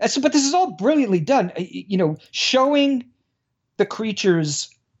it. But this is all brilliantly done. Showing the creatures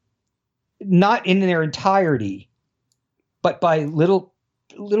not in their entirety, but by little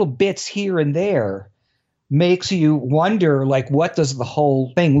bits here and there, makes you wonder, like, what does the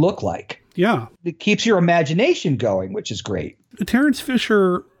whole thing look like? Yeah. It keeps your imagination going, which is great. Terence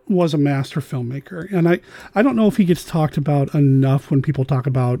Fisher was a master filmmaker, and I don't know if he gets talked about enough when people talk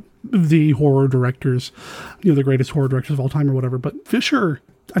about the horror directors, the greatest horror directors of all time or whatever. But Fisher,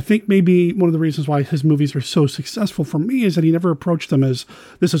 I think maybe one of the reasons why his movies are so successful for me is that he never approached them as,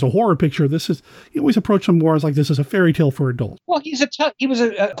 this is a horror picture. He always approached them more as like, this is a fairy tale for adults. Well, he was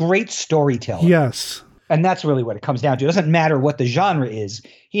a great storyteller. Yes. And that's really what it comes down to. It doesn't matter what the genre is.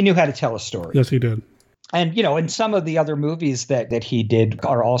 He knew how to tell a story. Yes, he did. And, and some of the other movies that he did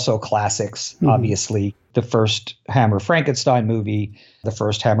are also classics. Mm-hmm. Obviously, the first Hammer Frankenstein movie, the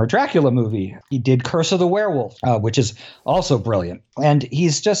first Hammer Dracula movie. He did Curse of the Werewolf, which is also brilliant. And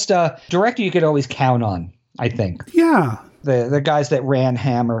he's just a director you could always count on, I think. Yeah. The guys that ran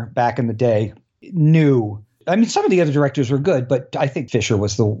Hammer back in the day knew. I mean, some of the other directors were good, but I think Fisher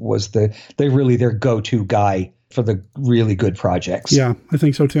was really their go-to guy for the really good projects. Yeah, I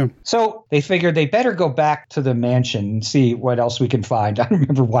think so too. So they figured they better go back to the mansion and see what else we can find. I don't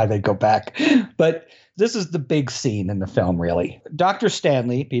remember why they go back, but this is the big scene in the film, really. Dr.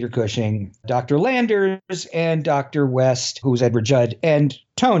 Stanley, Peter Cushing, Dr. Landers, and Dr. West, who's Edward Judd, and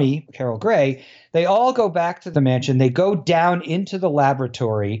Tony, Carol Gray, they all go back to the mansion. They go down into the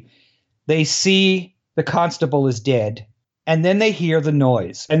laboratory. They see the constable is dead. And then they hear the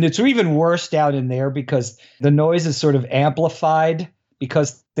noise. And it's even worse down in there because the noise is sort of amplified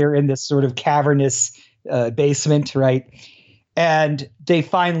because they're in this sort of cavernous basement, right? And they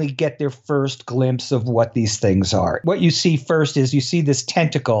finally get their first glimpse of what these things are. What you see first is you see this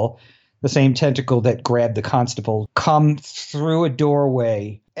tentacle, the same tentacle that grabbed the constable, come through a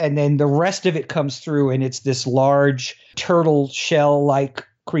doorway. And then the rest of it comes through, and it's this large turtle shell-like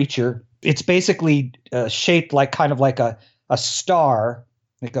creature. It's basically shaped like kind of like a star,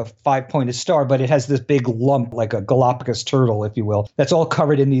 like a 5-pointed star, but it has this big lump, like a Galapagos turtle, if you will, that's all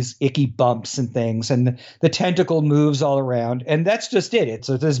covered in these icky bumps and things. And the tentacle moves all around. And that's just it. It's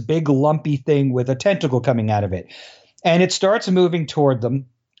this big lumpy thing with a tentacle coming out of it. And it starts moving toward them,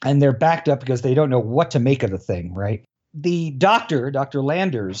 and they're backed up because they don't know what to make of the thing, right? The doctor, Dr.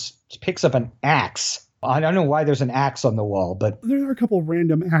 Landers, picks up an axe. I don't know why there's an axe on the wall, but there are a couple of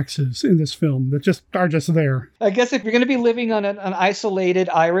random axes in this film that are just there. I guess if you're going to be living on an isolated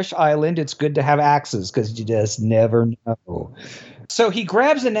Irish island, it's good to have axes because you just never know. So he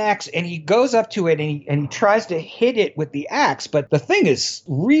grabs an axe and he goes up to it and he tries to hit it with the axe, but the thing is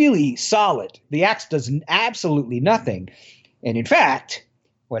really solid. The axe does absolutely nothing. And in fact,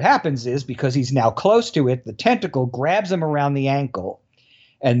 what happens is because he's now close to it, the tentacle grabs him around the ankle.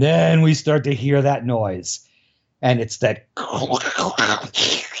 And then we start to hear that noise. And it's that, oh,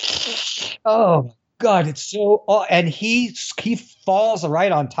 God, it's so, and he falls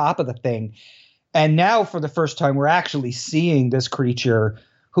right on top of the thing. And now for the first time, we're actually seeing this creature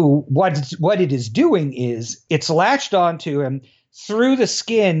who, what it is doing is it's latched onto him through the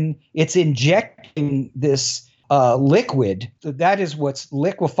skin. It's injecting this liquid. That is what's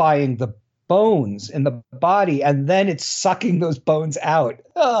liquefying the bones in the body, and then it's sucking those bones out.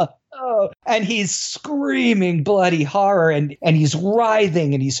 And he's screaming bloody horror, and he's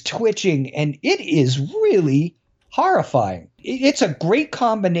writhing and he's twitching, and it is really horrifying. It's a great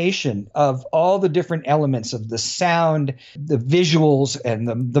combination of all the different elements of the sound, the visuals,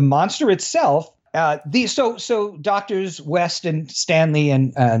 and the monster itself. So Doctors West and Stanley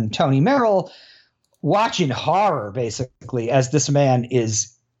and Tony Merrill watch in horror, basically, as this man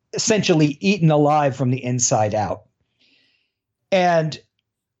is essentially eaten alive from the inside out. And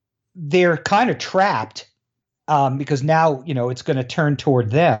they're kind of trapped because now, it's going to turn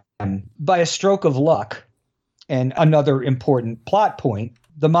toward them. By a stroke of luck, and another important plot point,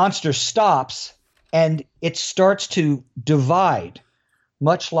 the monster stops and it starts to divide,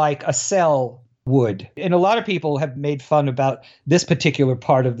 much like a cell would. And a lot of people have made fun about this particular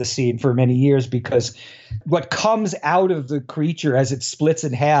part of the scene for many years because what comes out of the creature as it splits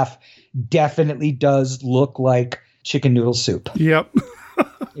in half definitely does look like chicken noodle soup. Yep.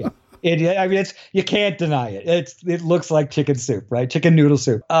 Yeah. You can't deny it. It looks like chicken soup, right? Chicken noodle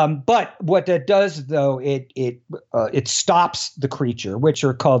soup. But what that does, though, it stops the creature, which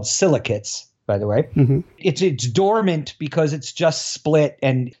are called silicates, by the way. Mm-hmm. It's dormant because it's just split.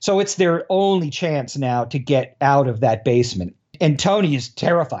 And so it's their only chance now to get out of that basement. And Tony is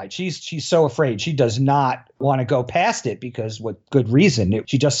terrified. She's so afraid. She does not want to go past it because with good reason.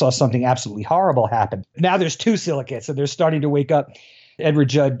 She just saw something absolutely horrible happen. Now there's two silicates and they're starting to wake up. Edward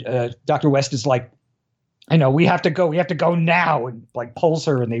Judd, Dr. West is like, we have to go now, and like pulls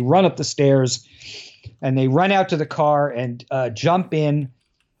her, and they run up the stairs and they run out to the car and jump in.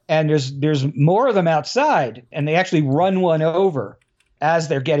 And there's more of them outside, and they actually run one over as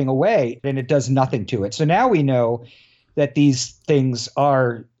they're getting away, and it does nothing to it. So now we know that these things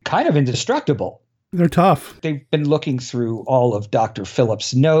are kind of indestructible. They're tough. They've been looking through all of Dr.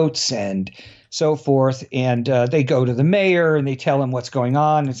 Phillips' notes and so forth, and they go to the mayor and they tell him what's going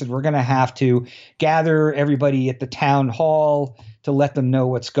on and said, we're going to have to gather everybody at the town hall to let them know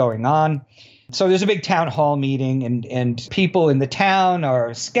what's going on. So there's a big town hall meeting, and people in the town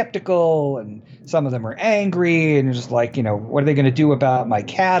are skeptical, and some of them are angry, and just like, what are they going to do about my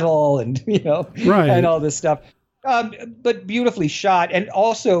cattle, and right, and all this stuff. But beautifully shot, and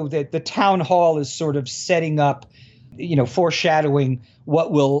also that the town hall is sort of setting up, foreshadowing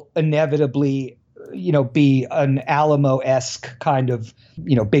what will inevitably, be an Alamo-esque kind of,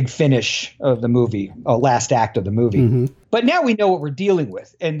 big finish of the movie, last act of the movie. Mm-hmm. But now we know what we're dealing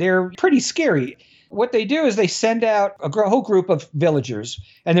with, and they're pretty scary. what they do is they send out a whole group of villagers,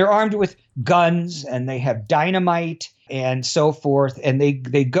 and they're armed with guns, and they have dynamite and so forth. And they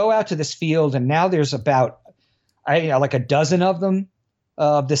go out to this field, and now there's about, like a dozen of them,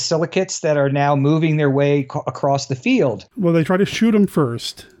 the silicates that are now moving their way across the field. Well, they try to shoot them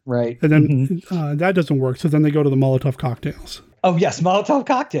first. Right. And then that doesn't work. So then they go to the Molotov cocktails. Oh, yes. Molotov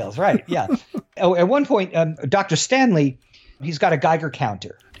cocktails. Right. Yeah. At one point, Dr. Stanley, he's got a Geiger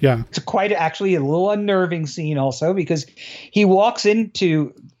counter. Yeah. It's actually a little unnerving scene also, because he walks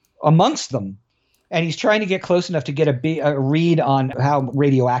into amongst them and he's trying to get close enough to get a read on how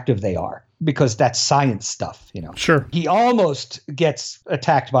radioactive they are, because that's science stuff, Sure. He almost gets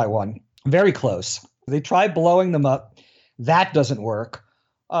attacked by one. Very close. They try blowing them up. That doesn't work.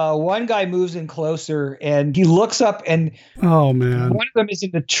 One guy moves in closer and he looks up and oh man, one of them is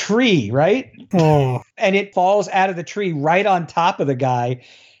in the tree, right? Oh. And it falls out of the tree right on top of the guy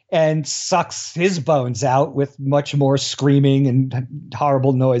and sucks his bones out with much more screaming and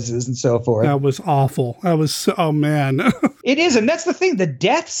horrible noises and so forth. That was awful. Oh man. It is. And that's the thing. The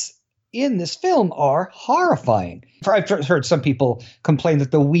deaths in this film are horrifying. I've heard some people complain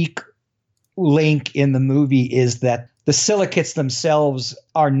that the weak link in the movie is that the silicates themselves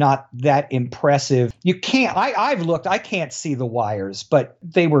are not that impressive. You can't, I've looked, I can't see the wires, but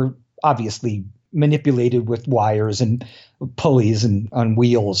they were obviously manipulated with wires and pulleys and on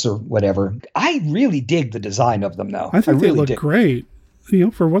wheels or whatever. I really dig the design of them though. I think really they look great,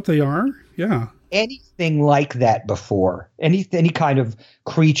 for what they are. Yeah. Anything like that before, any kind of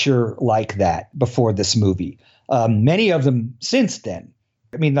creature like that before this movie. Many of them since then.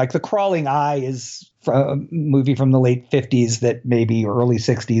 I mean, like the Crawling Eye is a movie from the late 50s that maybe early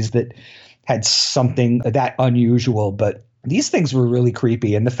 60s that had something that unusual, but these things were really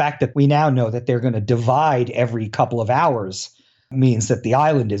creepy. And the fact that we now know that they're going to divide every couple of hours means that the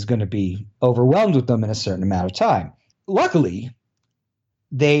island is going to be overwhelmed with them in a certain amount of time. Luckily,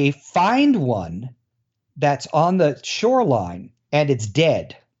 they find one that's on the shoreline and it's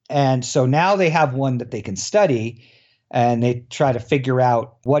dead. And so now they have one that they can study. And they try to figure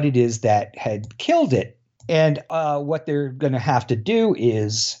out what it is that had killed it. And what they're going to have to do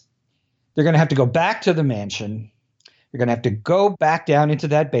is they're going to have to go back to the mansion. They're going to have to go back down into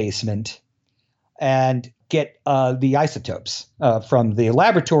that basement and get the isotopes from the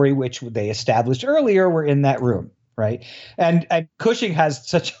laboratory, which they established earlier were in that room, right? And Cushing has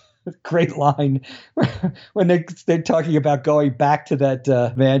such a great line when they're talking about going back to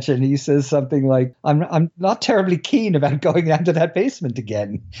that mansion. He says something like, I'm not terribly keen about going down to that basement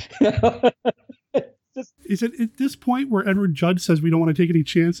again. Is it at this point where Edward Judd says we don't want to take any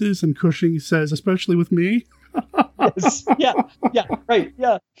chances and Cushing says, especially with me? Yes. Yeah, right,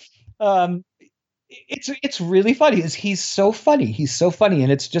 yeah. It's really funny. He's so funny. He's so funny,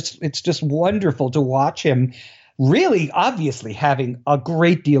 and it's just wonderful to watch him really obviously having a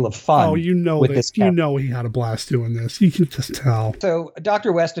great deal of fun. Oh, with this character. He had a blast doing this. You can just tell. So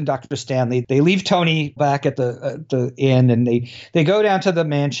Dr. West and Dr. Stanley, they leave Tony back at the inn, and they go down to the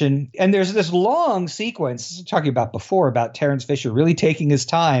mansion. And there's this long sequence talking about before about Terence Fisher really taking his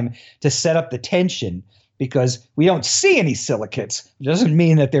time to set up the tension, because we don't see any silicates. It doesn't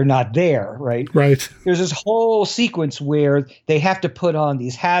mean that they're not there, right? Right. There's this whole sequence where they have to put on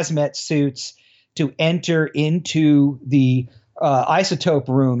these hazmat suits to enter into the isotope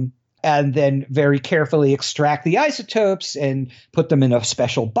room and then very carefully extract the isotopes and put them in a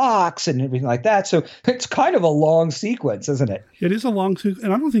special box and everything like that. So it's kind of a long sequence, isn't it? It is a long sequence,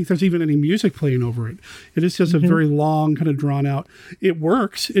 and I don't think there's even any music playing over it. It is just a very long, kind of drawn out. It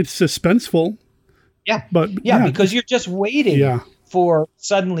works. It's suspenseful. Yeah. But because you're just waiting for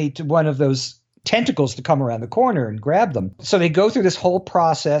suddenly to one of those tentacles to come around the corner and grab them. So they go through this whole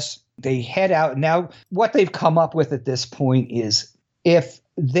process. They head out. Now, what they've come up with at this point is if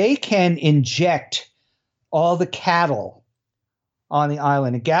they can inject all the cattle on the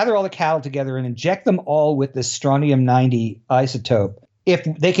island and gather all the cattle together and inject them all with this strontium-90 isotope, if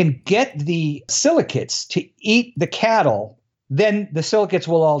they can get the silicates to eat the cattle, then the silicates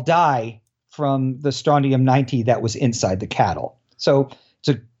will all die from the strontium-90 that was inside the cattle. So it's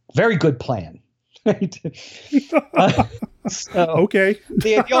a very good plan. Okay.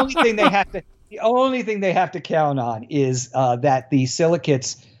 The only thing they have to count on is that the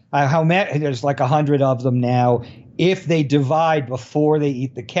silicates, how many? There's like 100 of them now. If they divide before they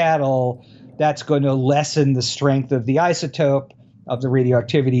eat the cattle, that's going to lessen the strength of the isotope of the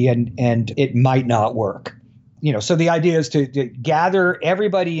radioactivity, and it might not work. So the idea is to gather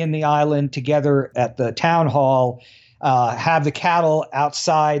everybody in the island together at the town hall. Have the cattle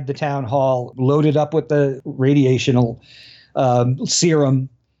outside the town hall loaded up with the radiational serum.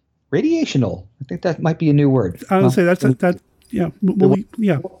 Radiational. think that might be a new word. I would say that's that. Yeah.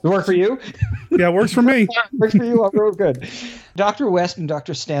 Yeah. Work for you? Yeah, works for me. Works for you? Oh, good. Dr. West and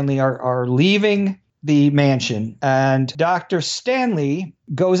Dr. Stanley are leaving the mansion, and Dr. Stanley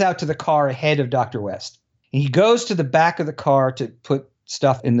goes out to the car ahead of Dr. West. And he goes to the back of the car to put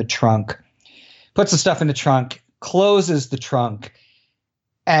stuff in the trunk, puts the stuff in the trunk, closes the trunk,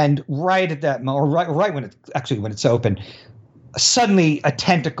 and right at that moment, or right when it's open, suddenly a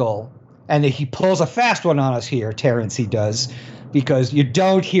tentacle. And he pulls a fast one on us here, Terrence, he does, because you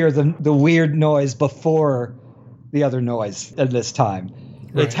don't hear the weird noise before the other noise at this time.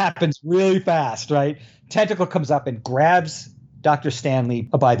 Right. It happens really fast, right? Tentacle comes up and grabs Dr. Stanley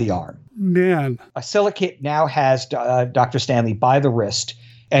by the arm. Man. A silicate now has Dr. Stanley by the wrist,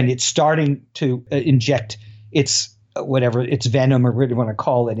 and it's starting to inject its venom, or whatever you want to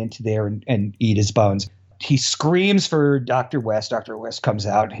call it, into there and eat his bones. He screams for Dr. West. Dr. West comes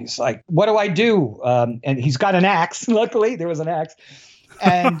out. He's like, what do I do? And he's got an axe. Luckily, there was an axe.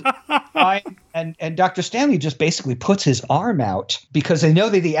 And and Dr. Stanley just basically puts his arm out because they know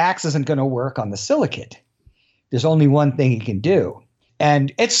that the axe isn't going to work on the silicate. There's only one thing he can do.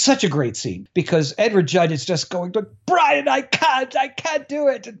 And it's such a great scene because Edward Judd is just going, Brian, I can't do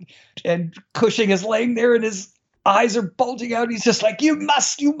it. And Cushing is laying there and his eyes are bulging out. He's just like, you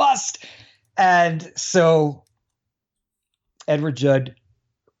must. And so Edward Judd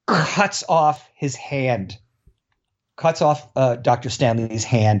cuts off his hand, cuts off Dr. Stanley's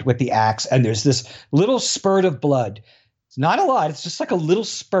hand with the axe. And there's this little spurt of blood. It's not a lot. It's just like a little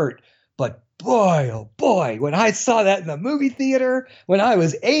spurt. But boy, oh boy, when I saw that in the movie theater when I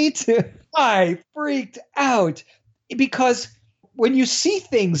was 8, I freaked out. Because when you see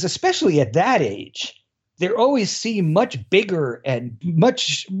things, especially at that age, they always seem much bigger and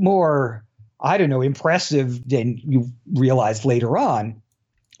much more, I don't know, impressive than you realized later on.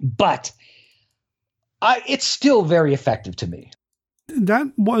 But it's still very effective to me.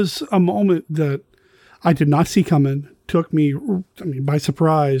 That was a moment that I did not see coming. Took me, by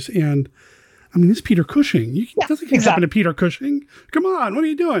surprise. And it's Peter Cushing. It doesn't happen to Peter Cushing. Come on, what are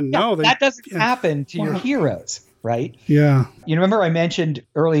you doing? Yeah, no, that doesn't happen to your heroes, right? Yeah. You remember I mentioned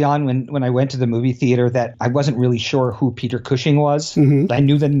early on when I went to the movie theater that I wasn't really sure who Peter Cushing was. Mm-hmm. I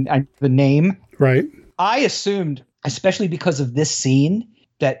knew the name. Right. I assumed, especially because of this scene,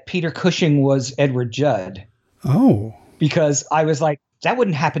 that Peter Cushing was Edward Judd. Oh. Because I was like, that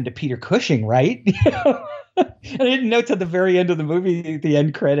wouldn't happen to Peter Cushing, right? And I didn't know till the very end of the movie, the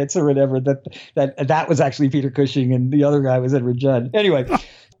end credits or whatever, that was actually Peter Cushing and the other guy was Edward Judd. Anyway,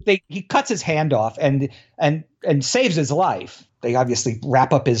 he cuts his hand off and saves his life. They obviously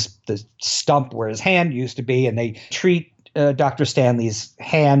wrap up the stump where his hand used to be, and they treat Dr. Stanley's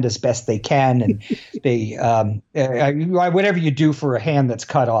hand as best they can, and they whatever you do for a hand that's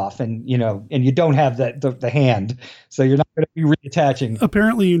cut off, and you don't have the hand, so you're not going to be reattaching.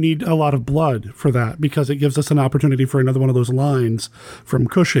 Apparently, you need a lot of blood for that because it gives us an opportunity for another one of those lines from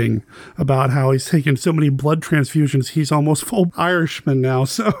Cushing about how he's taken so many blood transfusions he's almost full Irishman now.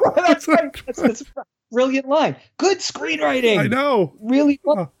 So that's right. That's right. Brilliant line. Good screenwriting. I know. Really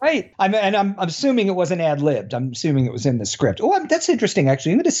well, right. I'm assuming it wasn't ad-libbed. I'm assuming it was in the script. Oh, that's interesting,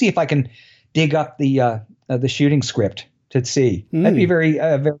 actually. I'm going to see if I can dig up the shooting script to see. That'd be very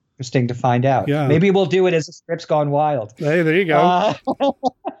very interesting to find out. Yeah. Maybe we'll do it as the script's gone wild. Hey, there you go.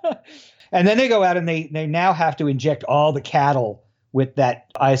 And then they go out and they now have to inject all the cattle with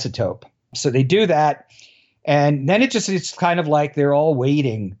that isotope. So they do that. And then it's kind of like they're all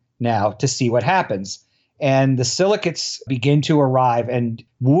waiting now to see what happens. And the silicates begin to arrive. And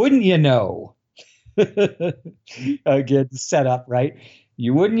wouldn't you know, again, set up, right?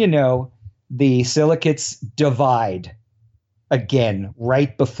 Wouldn't you know, the silicates divide again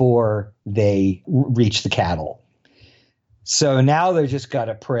right before they reach the cattle. So now they just got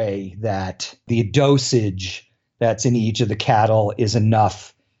to pray that the dosage that's in each of the cattle is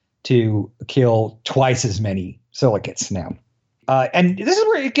enough to kill twice as many silicates now. And this is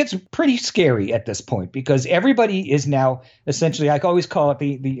where it gets pretty scary at this point, because everybody is now essentially, I always call it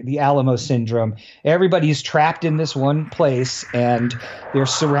the Alamo syndrome. Everybody's trapped in this one place and they're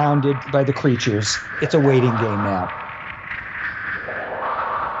surrounded by the creatures. It's a waiting game now.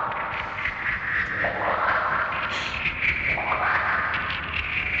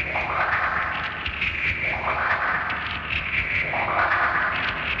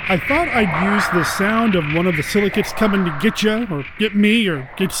 I thought I'd use the sound of one of the silicates coming to get you, or get me, or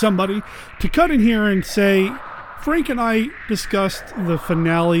get somebody, to cut in here and say, Frank and I discussed the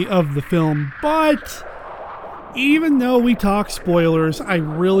finale of the film, but Even though we talk spoilers, I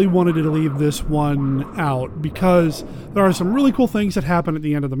really wanted to leave this one out because there are some really cool things that happen at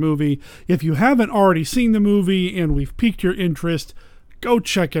the end of the movie. If you haven't already seen the movie and we've piqued your interest, go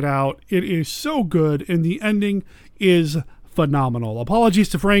check it out. It is so good, and the ending is phenomenal. Apologies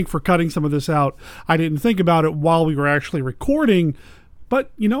to Frank for cutting some of this out. I didn't think about it while we were actually recording,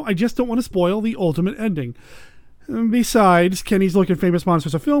 but, I just don't want to spoil the ultimate ending. Besides, Kenny's Look at Famous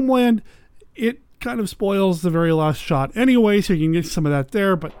Monsters of Filmland, it kind of spoils the very last shot anyway, so you can get some of that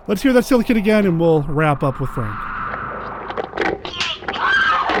there. But let's hear that silly kid again, and we'll wrap up with Frank.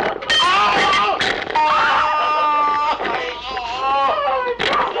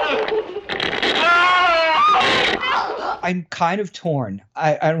 I'm kind of torn.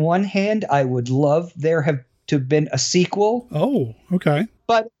 On one hand, I would love there to have been a sequel. Oh, okay.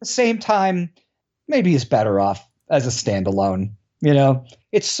 But at the same time, maybe it's better off as a standalone.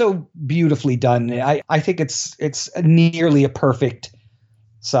 It's so beautifully done. I think it's nearly a perfect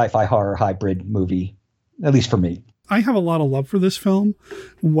sci-fi horror hybrid movie, at least for me. I have a lot of love for this film.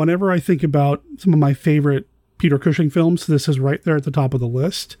 Whenever I think about some of my favorite Peter Cushing films, this is right there at the top of the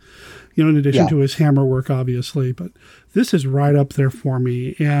list. In addition to his Hammer work, obviously, but this is right up there for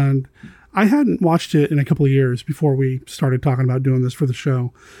me. And I hadn't watched it in a couple of years before we started talking about doing this for the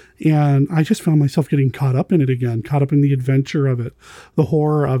show. And I just found myself getting caught up in it again, caught up in the adventure of it, the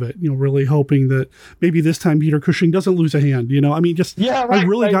horror of it, really hoping that maybe this time Peter Cushing doesn't lose a hand, I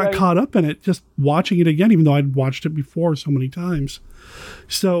really got caught up in it just watching it again, even though I'd watched it before so many times.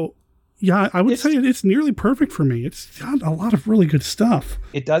 So yeah, I would say it's nearly perfect for me. It's got a lot of really good stuff.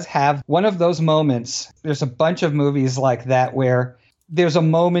 It does have one of those moments. There's a bunch of movies like that where there's a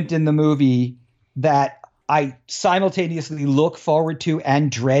moment in the movie that I simultaneously look forward to and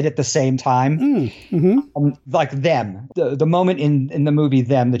dread at the same time. Like Them, the moment in the movie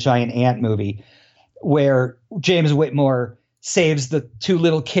Them, the giant ant movie, where James Whitmore saves the two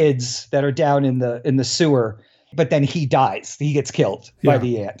little kids that are down in the sewer, but then he dies. He gets killed by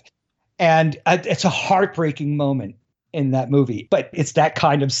the ant. And it's a heartbreaking moment in that movie, but it's that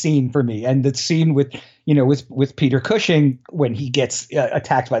kind of scene for me. And the scene with Peter Cushing when he gets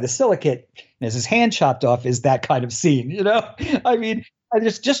attacked by the silicate and has his hand chopped off is that kind of scene. I mean,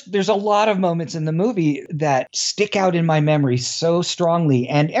 there's a lot of moments in the movie that stick out in my memory so strongly.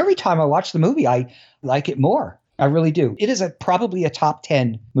 And every time I watch the movie, I like it more. I really do. It is probably a top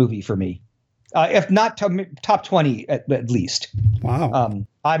 10 movie for me. If not top 20 at least. Wow.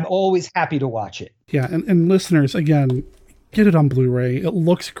 I'm always happy to watch it. Yeah, and listeners, again, get it on Blu-ray. It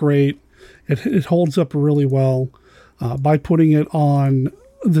looks great. It holds up really well. By putting it on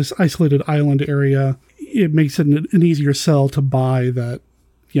this isolated island area, it makes it an easier sell to buy that,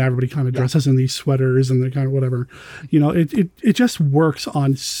 everybody kind of dresses in these sweaters and they're kind of whatever. It just works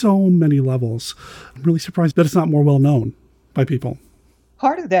on so many levels. I'm really surprised that it's not more well known by people.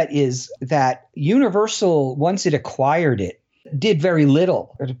 Part of that is that Universal, once it acquired it, did very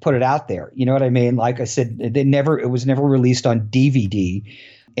little to put it out there. You know what I mean? Like I said, it was never released on DVD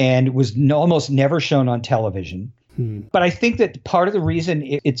and was almost never shown on television. But I think that part of the reason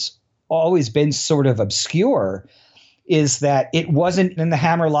it's always been sort of obscure is that it wasn't in the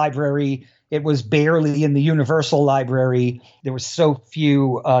Hammer library. It was barely in the Universal library. There were so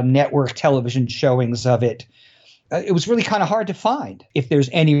few network television showings of it. It was really kind of hard to find. If there's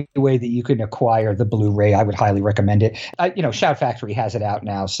any way that you can acquire the Blu-ray, I would highly recommend it. Shout Factory has it out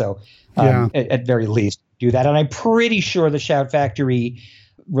now, so at very least do that. And I'm pretty sure the Shout Factory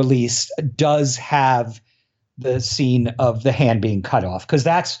release does have the scene of the hand being cut off, because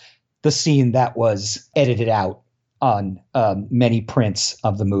that's the scene that was edited out on many prints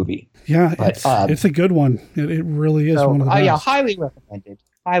of the movie. Yeah, but, it's a good one. It really is one of the best. Yeah, highly recommended.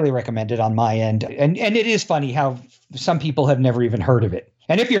 Highly recommended on my end. And it is funny how some people have never even heard of it.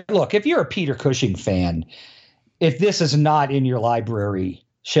 And if you're a Peter Cushing fan, if this is not in your library,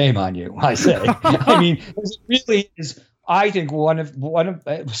 shame on you, I say. I mean, it really is, I think,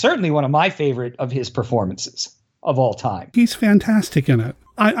 certainly one of my favorite of his performances of all time. He's fantastic in it.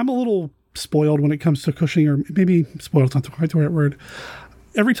 I'm a little spoiled when it comes to Cushing, or maybe spoiled's not quite the right word.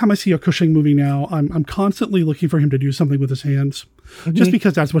 Every time I see a Cushing movie now, I'm constantly looking for him to do something with his hands, just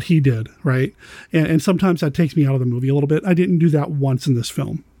because that's what he did, right? And sometimes that takes me out of the movie a little bit. I didn't do that once in this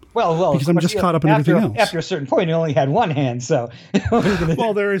film. Well, because I'm just caught up in everything else. After a certain point, he only had one hand, so.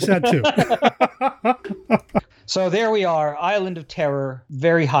 Well, there is that too. So there we are, Island of Terror,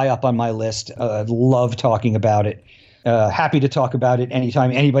 very high up on my list. Love talking about it. Happy to talk about it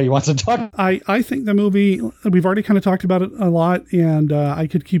anytime anybody wants to talk. I think the movie, we've already kind of talked about it a lot, and I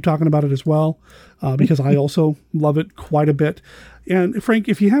could keep talking about it as well, because I also love it quite a bit. And Frank,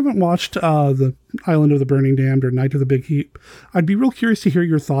 if you haven't watched The Island of the Burning Damned or Night of the Big Heap, I'd be real curious to hear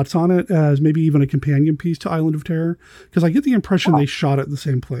your thoughts on it as maybe even a companion piece to Island of Terror, because I get the impression they shot it the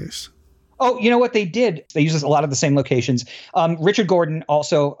same place. Oh, you know what they did? They used a lot of the same locations. Richard Gordon,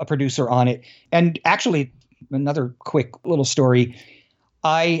 also a producer on it. And actually, another quick little story.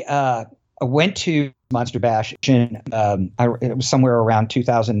 I went to Monster Bash in, it was somewhere around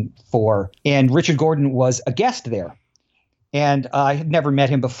 2004, and Richard Gordon was a guest there. And I had never met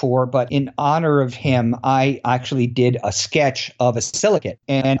him before, but in honor of him, I actually did a sketch of a silicate,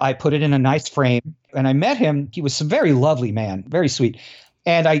 and I put it in a nice frame. And I met him. He was a very lovely man, very sweet.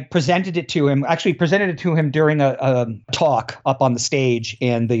 And I presented it to him, during a talk up on the stage.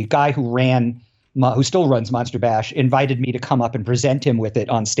 And the guy who still runs Monster Bash invited me to come up and present him with it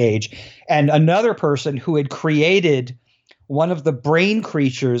on stage. And another person who had created one of the brain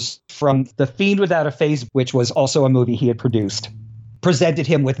creatures from The Fiend Without a Face, which was also a movie he had produced, presented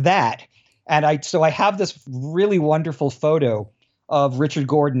him with that. And I have this really wonderful photo of Richard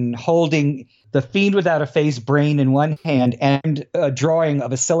Gordon holding The Fiend Without a Face brain in one hand and a drawing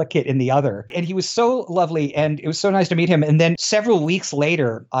of a silicate in the other. And he was so lovely, and it was so nice to meet him. And then several weeks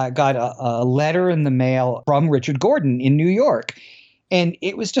later, I got a letter in the mail from Richard Gordon in New York. And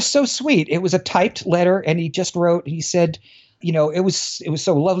it was just so sweet. It was a typed letter, and he just wrote, he said, it was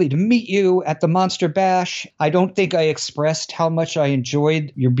so lovely to meet you at the Monster Bash. I don't think I expressed how much I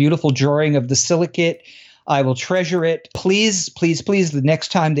enjoyed your beautiful drawing of the silicate. I will treasure it. Please, please, please, the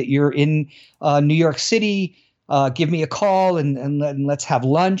next time that you're in New York City, give me a call and let's have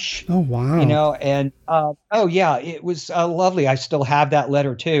lunch. Oh, wow. It was lovely. I still have that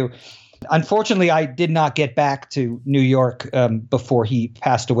letter, too. Unfortunately, I did not get back to New York before he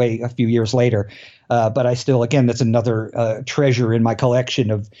passed away a few years later. But I still, again, that's another treasure in my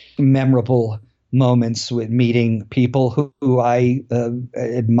collection of memorable moments with meeting people who I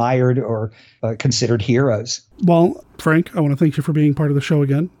admired or considered heroes. Well, Frank, I want to thank you for being part of the show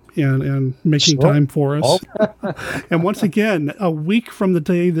again and making time for us. And once again, a week from the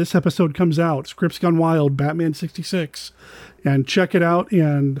day this episode comes out, Scripts Gone Wild, Batman 66. And check it out,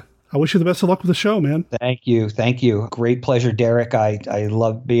 and I wish you the best of luck with the show, man. Thank you. Great pleasure, Derek. I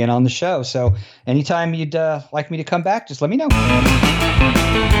love being on the show. So anytime you'd like me to come back, just let me know.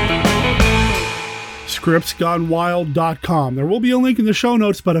 ScriptsGoneWild.com. There will be a link in the show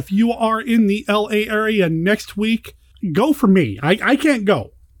notes, but if you are in the LA area next week, go for me. I can't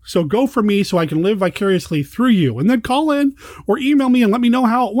go. So go for me so I can live vicariously through you. And then call in or email me and let me know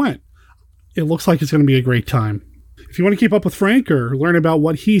how it went. It looks like it's going to be a great time. If you want to keep up with Frank or learn about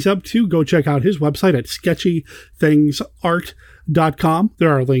what he's up to, go check out his website at sketchythingsart.com.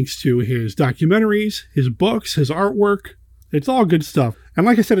 There are links to his documentaries, his books, his artwork. It's all good stuff. And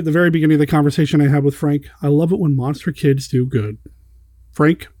like I said at the very beginning of the conversation I had with Frank, I love it when monster kids do good.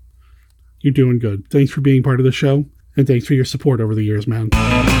 Frank, you're doing good. Thanks for being part of the show, and thanks for your support over the years, man. Quick!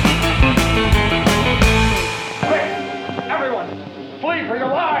 Everyone! Flee for your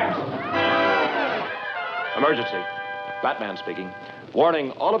lives! Emergency. Batman speaking.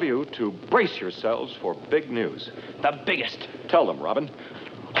 Warning all of you to brace yourselves for big news. The biggest. Tell them, Robin.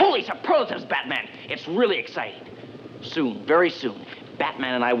 Holy superlatives, Batman. It's really exciting. Soon, very soon,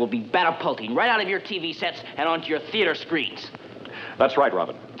 Batman and I will be batapulting right out of your TV sets and onto your theater screens. That's right,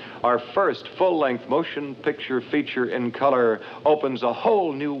 Robin. Our first full-length motion picture feature in color opens a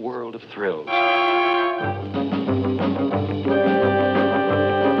whole new world of thrills.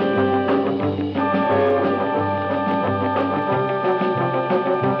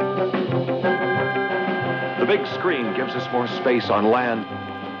 The big screen gives us more space on land,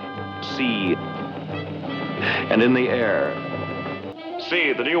 sea, and in the air.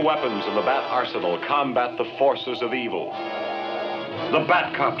 See, the new weapons in the Bat Arsenal combat the forces of evil. The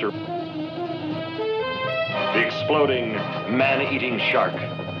Batcopter. The exploding, man-eating shark.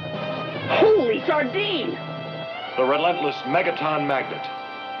 Holy sardine! The relentless Megaton Magnet.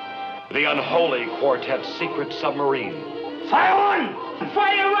 The unholy Quartet's secret submarine. Fire one!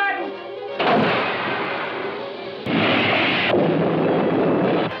 Fire one!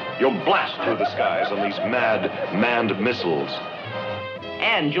 You'll blast through the skies on these mad, manned missiles.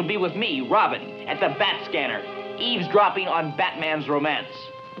 And you'll be with me, Robin, at the Bat Scanner, eavesdropping on Batman's romance.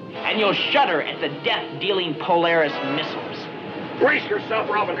 And you'll shudder at the death-dealing Polaris missiles. Brace yourself,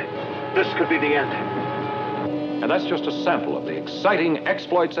 Robin. This could be the end. And that's just a sample of the exciting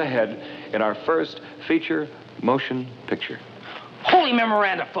exploits ahead in our first feature motion picture. Holy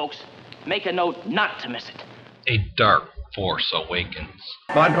memoranda, folks. Make a note not to miss it. A dark force awakens.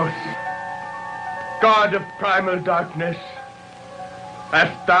 Manos, God of primal darkness, as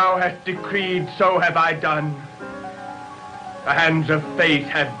thou hast decreed, so have I done. The hands of fate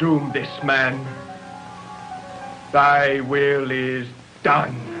have doomed this man. Thy will is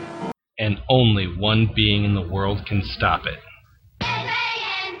done. And only one being in the world can stop it.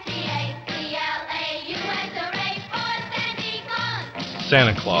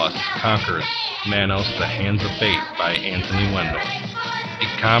 Santa Claus Conquers Manos, The Hands of Fate by Anthony Wendell.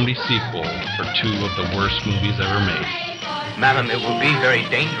 A comedy sequel for two of the worst movies ever made. Madam, it will be very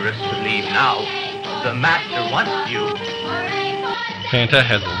dangerous to leave now. The master wants you. Santa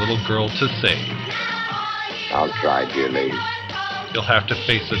has a little girl to save. I'll try, dear lady. He'll have to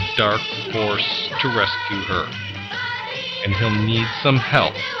face a dark force to rescue her. And he'll need some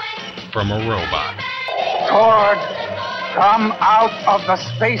help from a robot. Tord, come out of the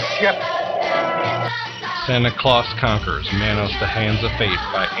spaceship. Santa Claus Conquers Manos, The Hands of Fate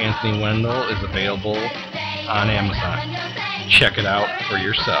by Anthony Wendell is available on Amazon. Check it out for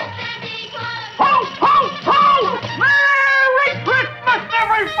yourself. Ho, ho, ho! Merry Christmas,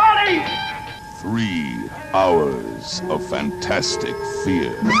 everybody! 3 hours of fantastic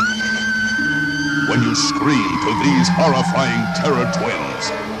fear. When you scream to these horrifying terror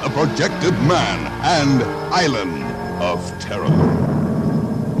twins, the Projected Man and Island of Terror.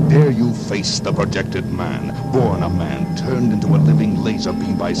 Dare you face the Projected Man, born a man turned into a living laser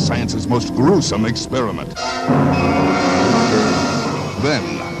beam by science's most gruesome experiment. Then,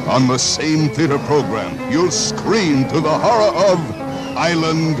 on the same theater program, you'll scream to the horror of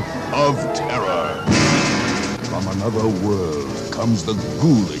Island of Terror. From another world comes the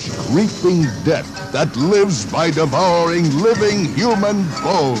ghoulish, creeping death that lives by devouring living human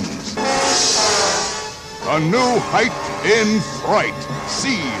bones. A new height in fright.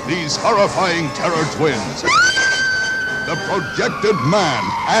 See these horrifying terror twins. The Projected Man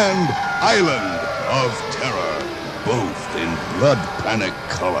and Island of Terror. Both in blood panic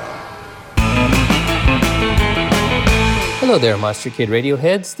color. Hello there, Monster Kid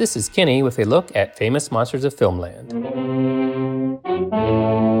Radioheads. This is Kenny with a look at famous monsters of Filmland.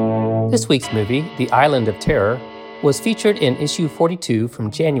 This week's movie, The Island of Terror, was featured in issue 42 from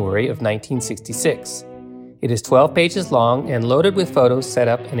January of 1966. It is 12 pages long and loaded with photos set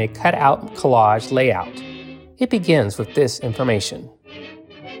up in a cut-out collage layout. It begins with this information.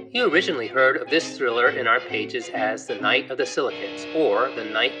 You originally heard of this thriller in our pages as The Night of the Silicates, or The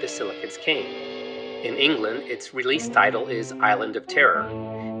Night the Silicates Came. In England, its release title is Island of Terror.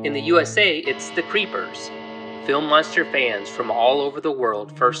 In the USA, it's The Creepers. Film monster fans from all over the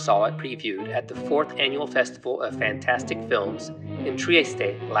world first saw it previewed at the 4th Annual Festival of Fantastic Films in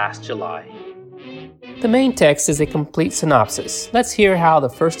Trieste last July. The main text is a complete synopsis. Let's hear how the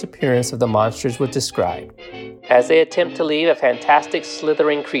first appearance of the monsters was described. As they attempt to leave, a fantastic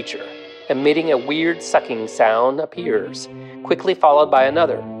slithering creature, emitting a weird sucking sound, appears, quickly followed by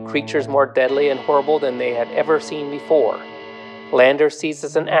another, creatures more deadly and horrible than they had ever seen before. Lander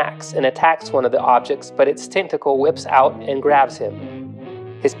seizes an axe and attacks one of the objects, but its tentacle whips out and grabs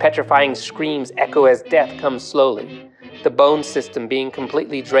him. His petrifying screams echo as death comes slowly, the bone system being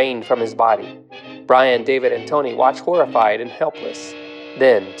completely drained from his body. Brian, David, and Tony watch horrified and helpless.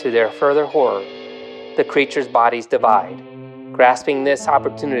 Then, to their further horror, the creatures' bodies divide. Grasping this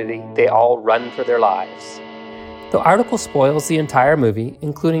opportunity, they all run for their lives. The article spoils the entire movie,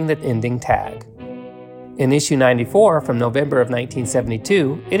 including the ending tag. In issue 94 from November of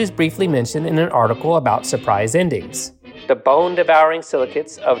 1972, it is briefly mentioned in an article about surprise endings. The bone-devouring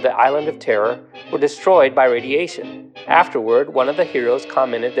silicates of the Island of Terror were destroyed by radiation. Afterward, one of the heroes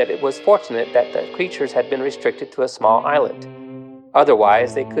commented that it was fortunate that the creatures had been restricted to a small island.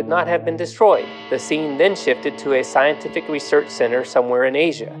 Otherwise, they could not have been destroyed. The scene then shifted to a scientific research center somewhere in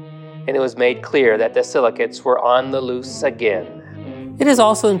Asia, and it was made clear that the silicates were on the loose again. It is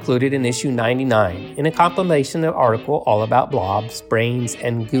also included in issue 99 in a compilation of article all about blobs, brains,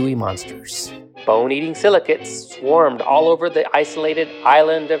 and gooey monsters. Bone-eating silicates swarmed all over the isolated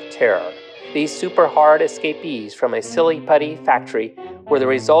Island of Terror. These super-hard escapees from a silly-putty factory were the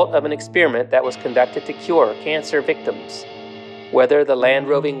result of an experiment that was conducted to cure cancer victims. Whether the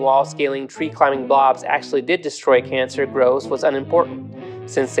land-roving, wall-scaling, tree-climbing blobs actually did destroy cancer growths was unimportant,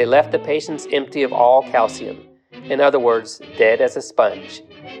 since they left the patients empty of all calcium. In other words, dead as a sponge.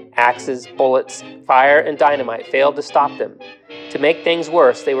 Axes, bullets, fire, and dynamite failed to stop them. To make things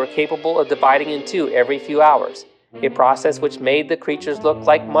worse, they were capable of dividing in two every few hours, a process which made the creatures look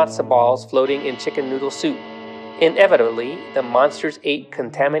like matzo balls floating in chicken noodle soup. Inevitably, the monsters ate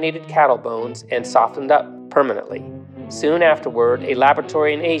contaminated cattle bones and softened up permanently. Soon afterward, a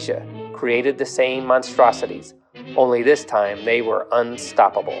laboratory in Asia created the same monstrosities, only this time they were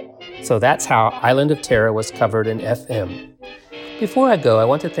unstoppable. So that's how Island of Terror was covered in FM. Before I go, I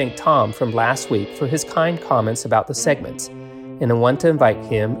want to thank Tom from last week for his kind comments about the segments, and I want to invite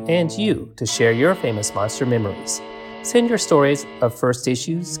him and you to share your famous monster memories. Send your stories of first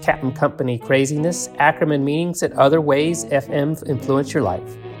issues, Captain Company craziness, Ackerman meetings, and other ways FM influenced your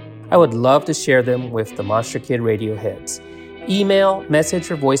life. I would love to share them with the Monster Kid Radio heads. Email,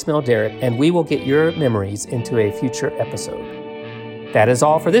 message, or voicemail Derek, and we will get your memories into a future episode. That is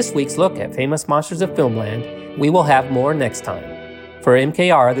all for this week's look at famous monsters of Filmland. We will have more next time. For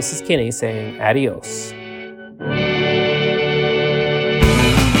MKR, this is Kenny saying adios.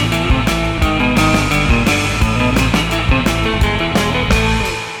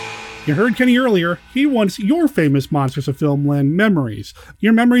 You heard Kenny earlier. He wants your famous Monsters of Filmland memories.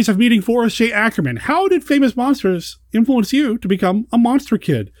 Your memories of meeting Forrest J. Ackerman. How did famous monsters influence you to become a monster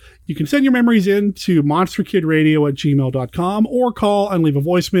kid? You can send your memories in to monsterkidradio@gmail.com or call and leave a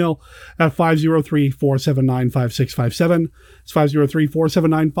voicemail at 503-479-5657. It's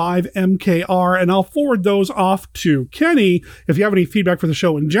 503-479-5MKR, and I'll forward those off to Kenny. If you have any feedback for the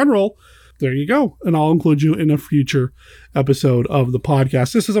show in general, there you go, and I'll include you in a future episode of the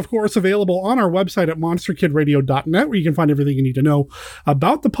podcast. This is, of course, available on our website at monsterkidradio.net, where you can find everything you need to know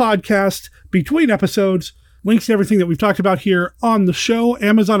about the podcast between episodes, links to everything that we've talked about here on the show,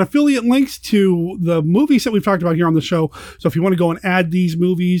 Amazon affiliate links to the movies that we've talked about here on the show. So if you want to go and add these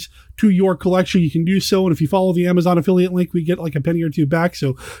movies to your collection, you can do so. And if you follow the Amazon affiliate link, we get like a penny or two back.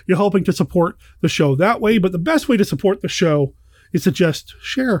 So you're helping to support the show that way. But the best way to support the show is to just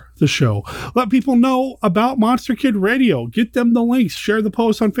share the show. Let people know about Monster Kid Radio. Get them the links. Share the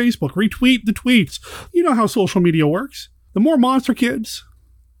posts on Facebook. Retweet the tweets. You know how social media works. The more Monster Kids,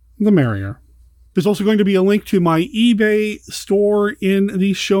 the merrier. There's also going to be a link to my eBay store in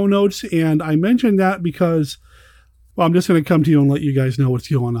the show notes, and I mentioned that because, well, I'm just going to come to you and let you guys know what's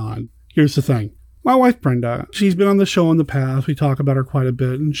going on. Here's the thing. My wife, Brenda, she's been on the show in the past. We talk about her quite a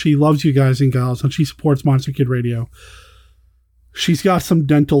bit, and she loves you guys and gals, and she supports Monster Kid Radio. She's got some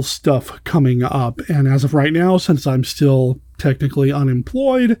dental stuff coming up, and as of right now, since I'm still technically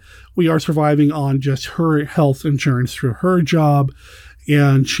unemployed, we are surviving on just her health insurance through her job,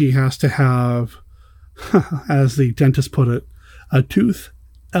 and she has to have, as the dentist put it, a tooth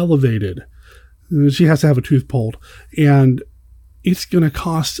elevated. She has to have a tooth pulled, and it's going to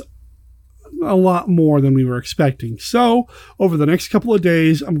cost a lot more than we were expecting. So over the next couple of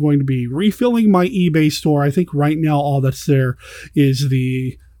days, I'm going to be refilling my eBay store. I think right now all that's there is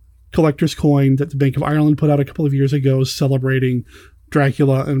the collector's coin that the Bank of Ireland put out a couple of years ago celebrating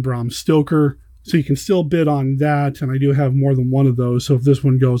Dracula and Bram Stoker. So you can still bid on that, and I do have more than one of those. So if this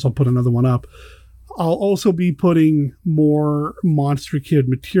one goes, I'll put another one up. I'll also be putting more Monster Kid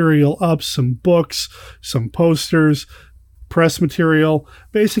material up, some books, some posters, press material.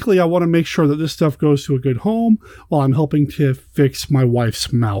 Basically, I want to make sure that this stuff goes to a good home while I'm helping to fix my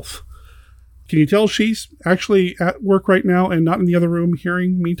wife's mouth. Can you tell she's actually at work right now and not in the other room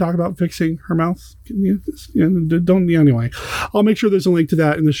hearing me talk about fixing her mouth? Anyway, I'll make sure there's a link to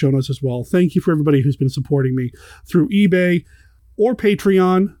that in the show notes as well. Thank you for everybody who's been supporting me through eBay or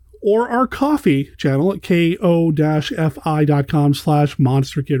Patreon or our coffee channel at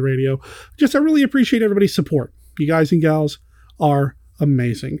ko-fi.com/monsterkidradio. I really appreciate everybody's support. You guys and gals are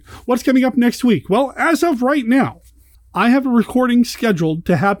amazing. What's coming up next week? Well, as of right now, I have a recording scheduled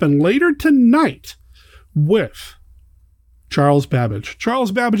to happen later tonight with Charles Babbage.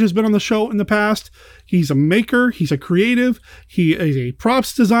 Charles Babbage has been on the show in the past. He's a maker. He's a creative. He is a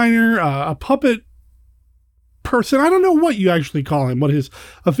props designer, a puppet person. I don't know what you actually call him, what his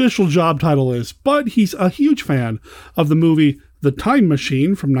official job title is, but he's a huge fan of the movie The Time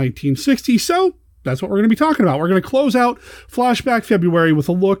Machine from 1960. So that's what we're going to be talking about. We're going to close out Flashback February with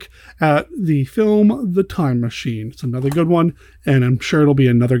a look at the film The Time Machine. It's another good one, and I'm sure it'll be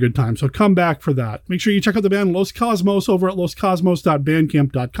another good time. So come back for that. Make sure you check out the band Los Cosmos over at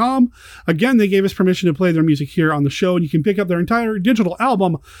loscosmos.bandcamp.com. Again, they gave us permission to play their music here on the show, and you can pick up their entire digital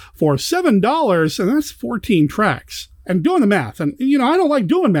album for $7, and that's 14 tracks. And doing the math, and I don't like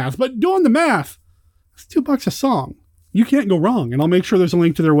doing math, but doing the math, it's $2 a song. You can't go wrong, and I'll make sure there's a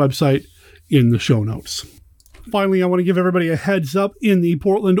link to their website in the show notes. Finally, I want to give everybody a heads up in the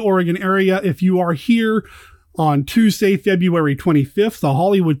Portland, Oregon area. If you are here on Tuesday, February 25th, the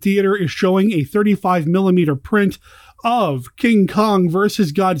Hollywood Theater is showing a 35mm print of King Kong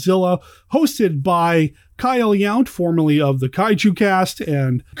vs. Godzilla, hosted by Kyle Yount, formerly of the Kaiju Cast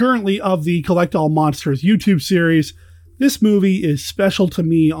and currently of the Collect All Monsters YouTube series. This movie is special to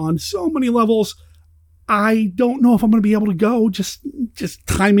me on so many levels. I don't know if I'm going to be able to go, just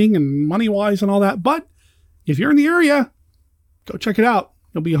timing and money-wise and all that. But if you're in the area, go check it out.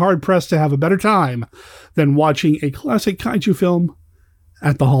 You'll be hard-pressed to have a better time than watching a classic kaiju film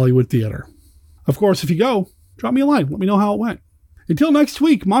at the Hollywood Theater. Of course, if you go, drop me a line. Let me know how it went. Until next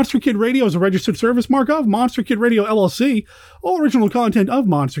week, Monster Kid Radio is a registered service mark of Monster Kid Radio LLC. All original content of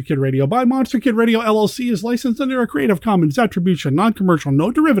Monster Kid Radio by Monster Kid Radio LLC is licensed under a Creative Commons Attribution, Non-Commercial, No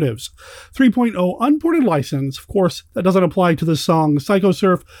Derivatives 3.0 unported license. Of course, that doesn't apply to the song Psycho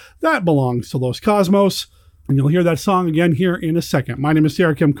Surf. That belongs to Los Cosmos. And you'll hear that song again here in a second. My name is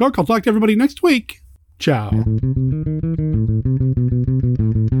Sarah Kim Cook. I'll talk to everybody next week. Ciao.